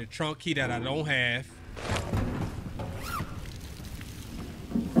 Need a trunk key that I don't have.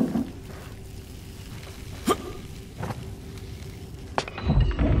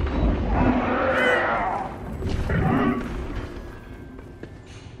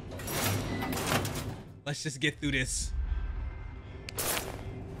 Let's just get through this.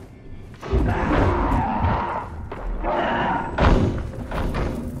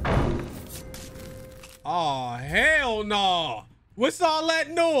 Oh, hell no. What's all that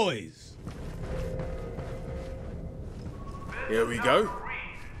noise? Here we go.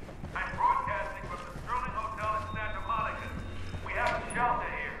 I'm broadcasting from the Sterling Hotel in Santa Monica. We have a shelter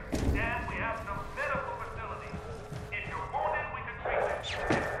here, and we have some medical facilities. If you're wounded, we can treat you.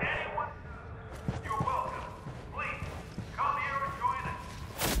 If anyone, you're welcome. Please, come here and join us.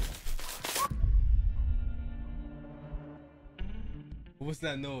 What's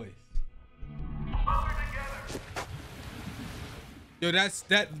that noise? Yo,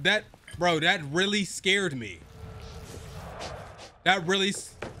 that bro, that really scared me. That really.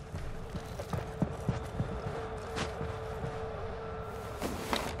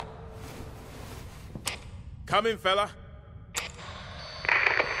 Come in, fella.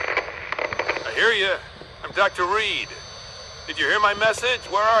 I hear you. I'm Dr. Reed. Did you hear my message?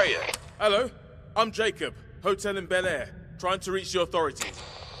 Where are you? Hello, I'm Jacob, hotel in Bel Air, trying to reach the authorities.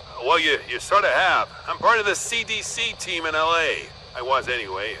 Well, you sort of have. I'm part of the CDC team in LA. I was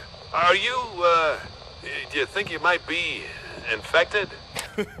anyway. Are you, do you think you might be infected?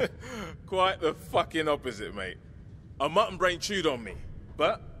 Quite the fucking opposite, mate. A mutton brain chewed on me,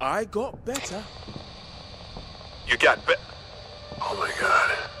 but I got better. You got Oh my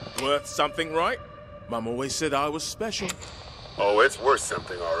God. Worth something, right? Mum always said I was special. Oh, it's worth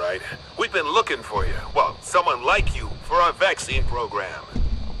something, all right. We've been looking for you. Well, someone like you for our vaccine program.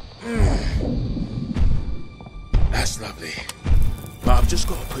 That's lovely. But I've just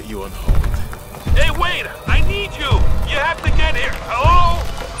got to put you on hold. Hey, wait! I need you! You have to get here! Hello?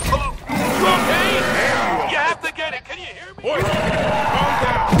 Hello? You okay? You have to get it! Can you hear me? Boys, calm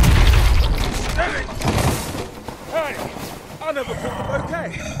down! Steady! Hey! I never put the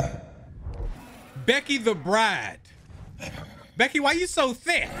bouquet! Becky the bride. Becky, why you so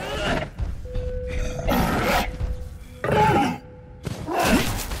thick?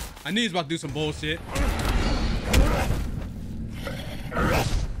 I knew he was about to do some bullshit.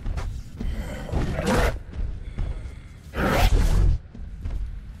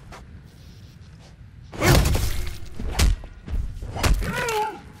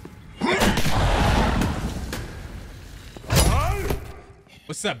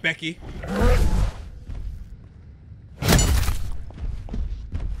 What's up, Becky?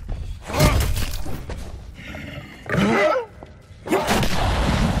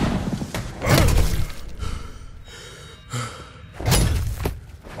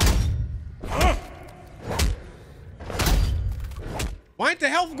 Why ain't the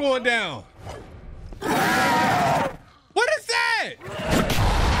health going down? What is that?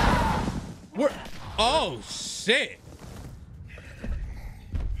 Where? Oh, shit.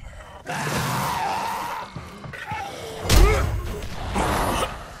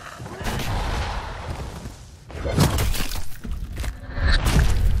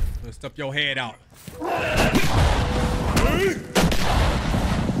 Up your head out.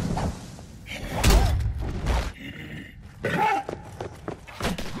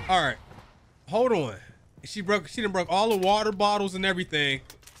 All right, hold on. She done broke all the water bottles and everything.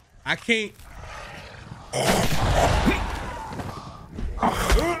 I can't.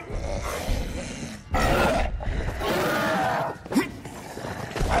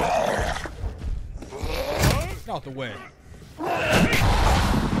 Get out the way.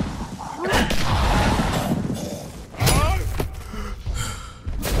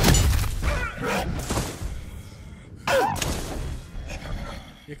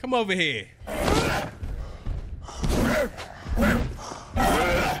 Yeah, come over here.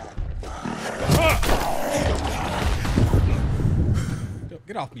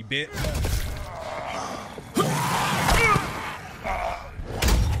 Get off me, bitch.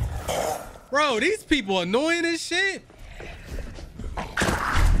 Bro, these people annoying as shit.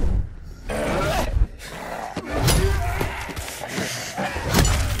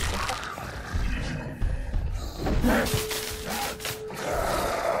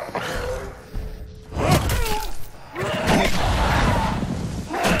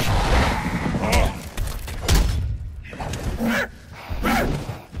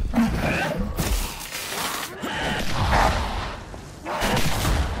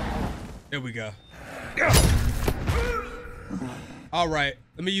 There we go. All right,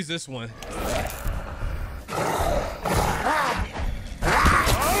 let me use this one.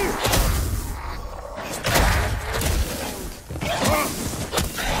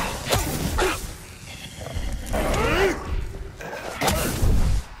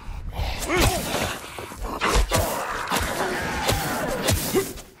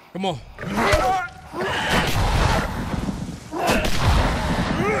 Come on.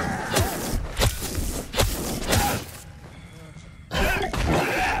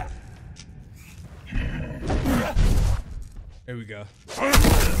 There we go.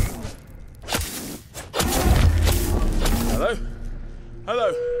 Hello?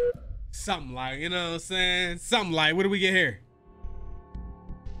 Hello? Something like, you know what I'm saying? Something like, what do we get here?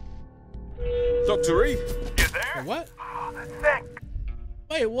 Dr. Reed? You there? What? Oh, that's sick.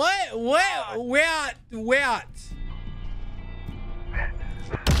 Wait, what? What? Where?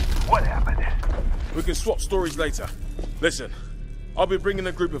 What happened? We can swap stories later. Listen, I'll be bringing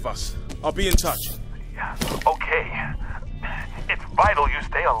a group of us. I'll be in touch. Yeah, okay. It's vital you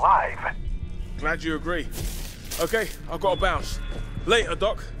stay alive. Glad you agree. Okay, I've got to bounce. Later,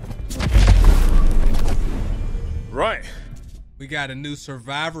 Doc. Right. We got a new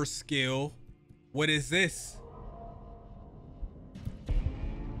survivor skill. What is this?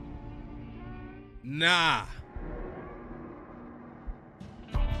 Nah.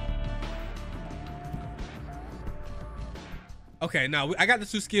 Okay, now I got the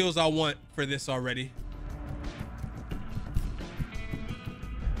 2 skills I want for this already.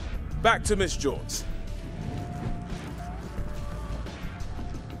 Back to Miss George.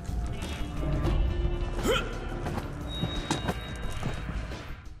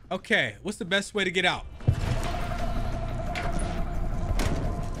 Okay, what's the best way to get out?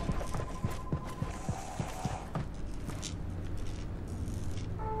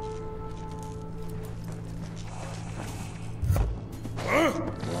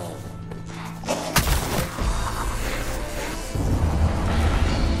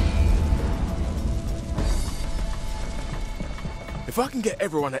 If I can get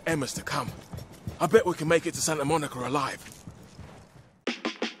everyone at Emma's to come, I bet we can make it to Santa Monica alive.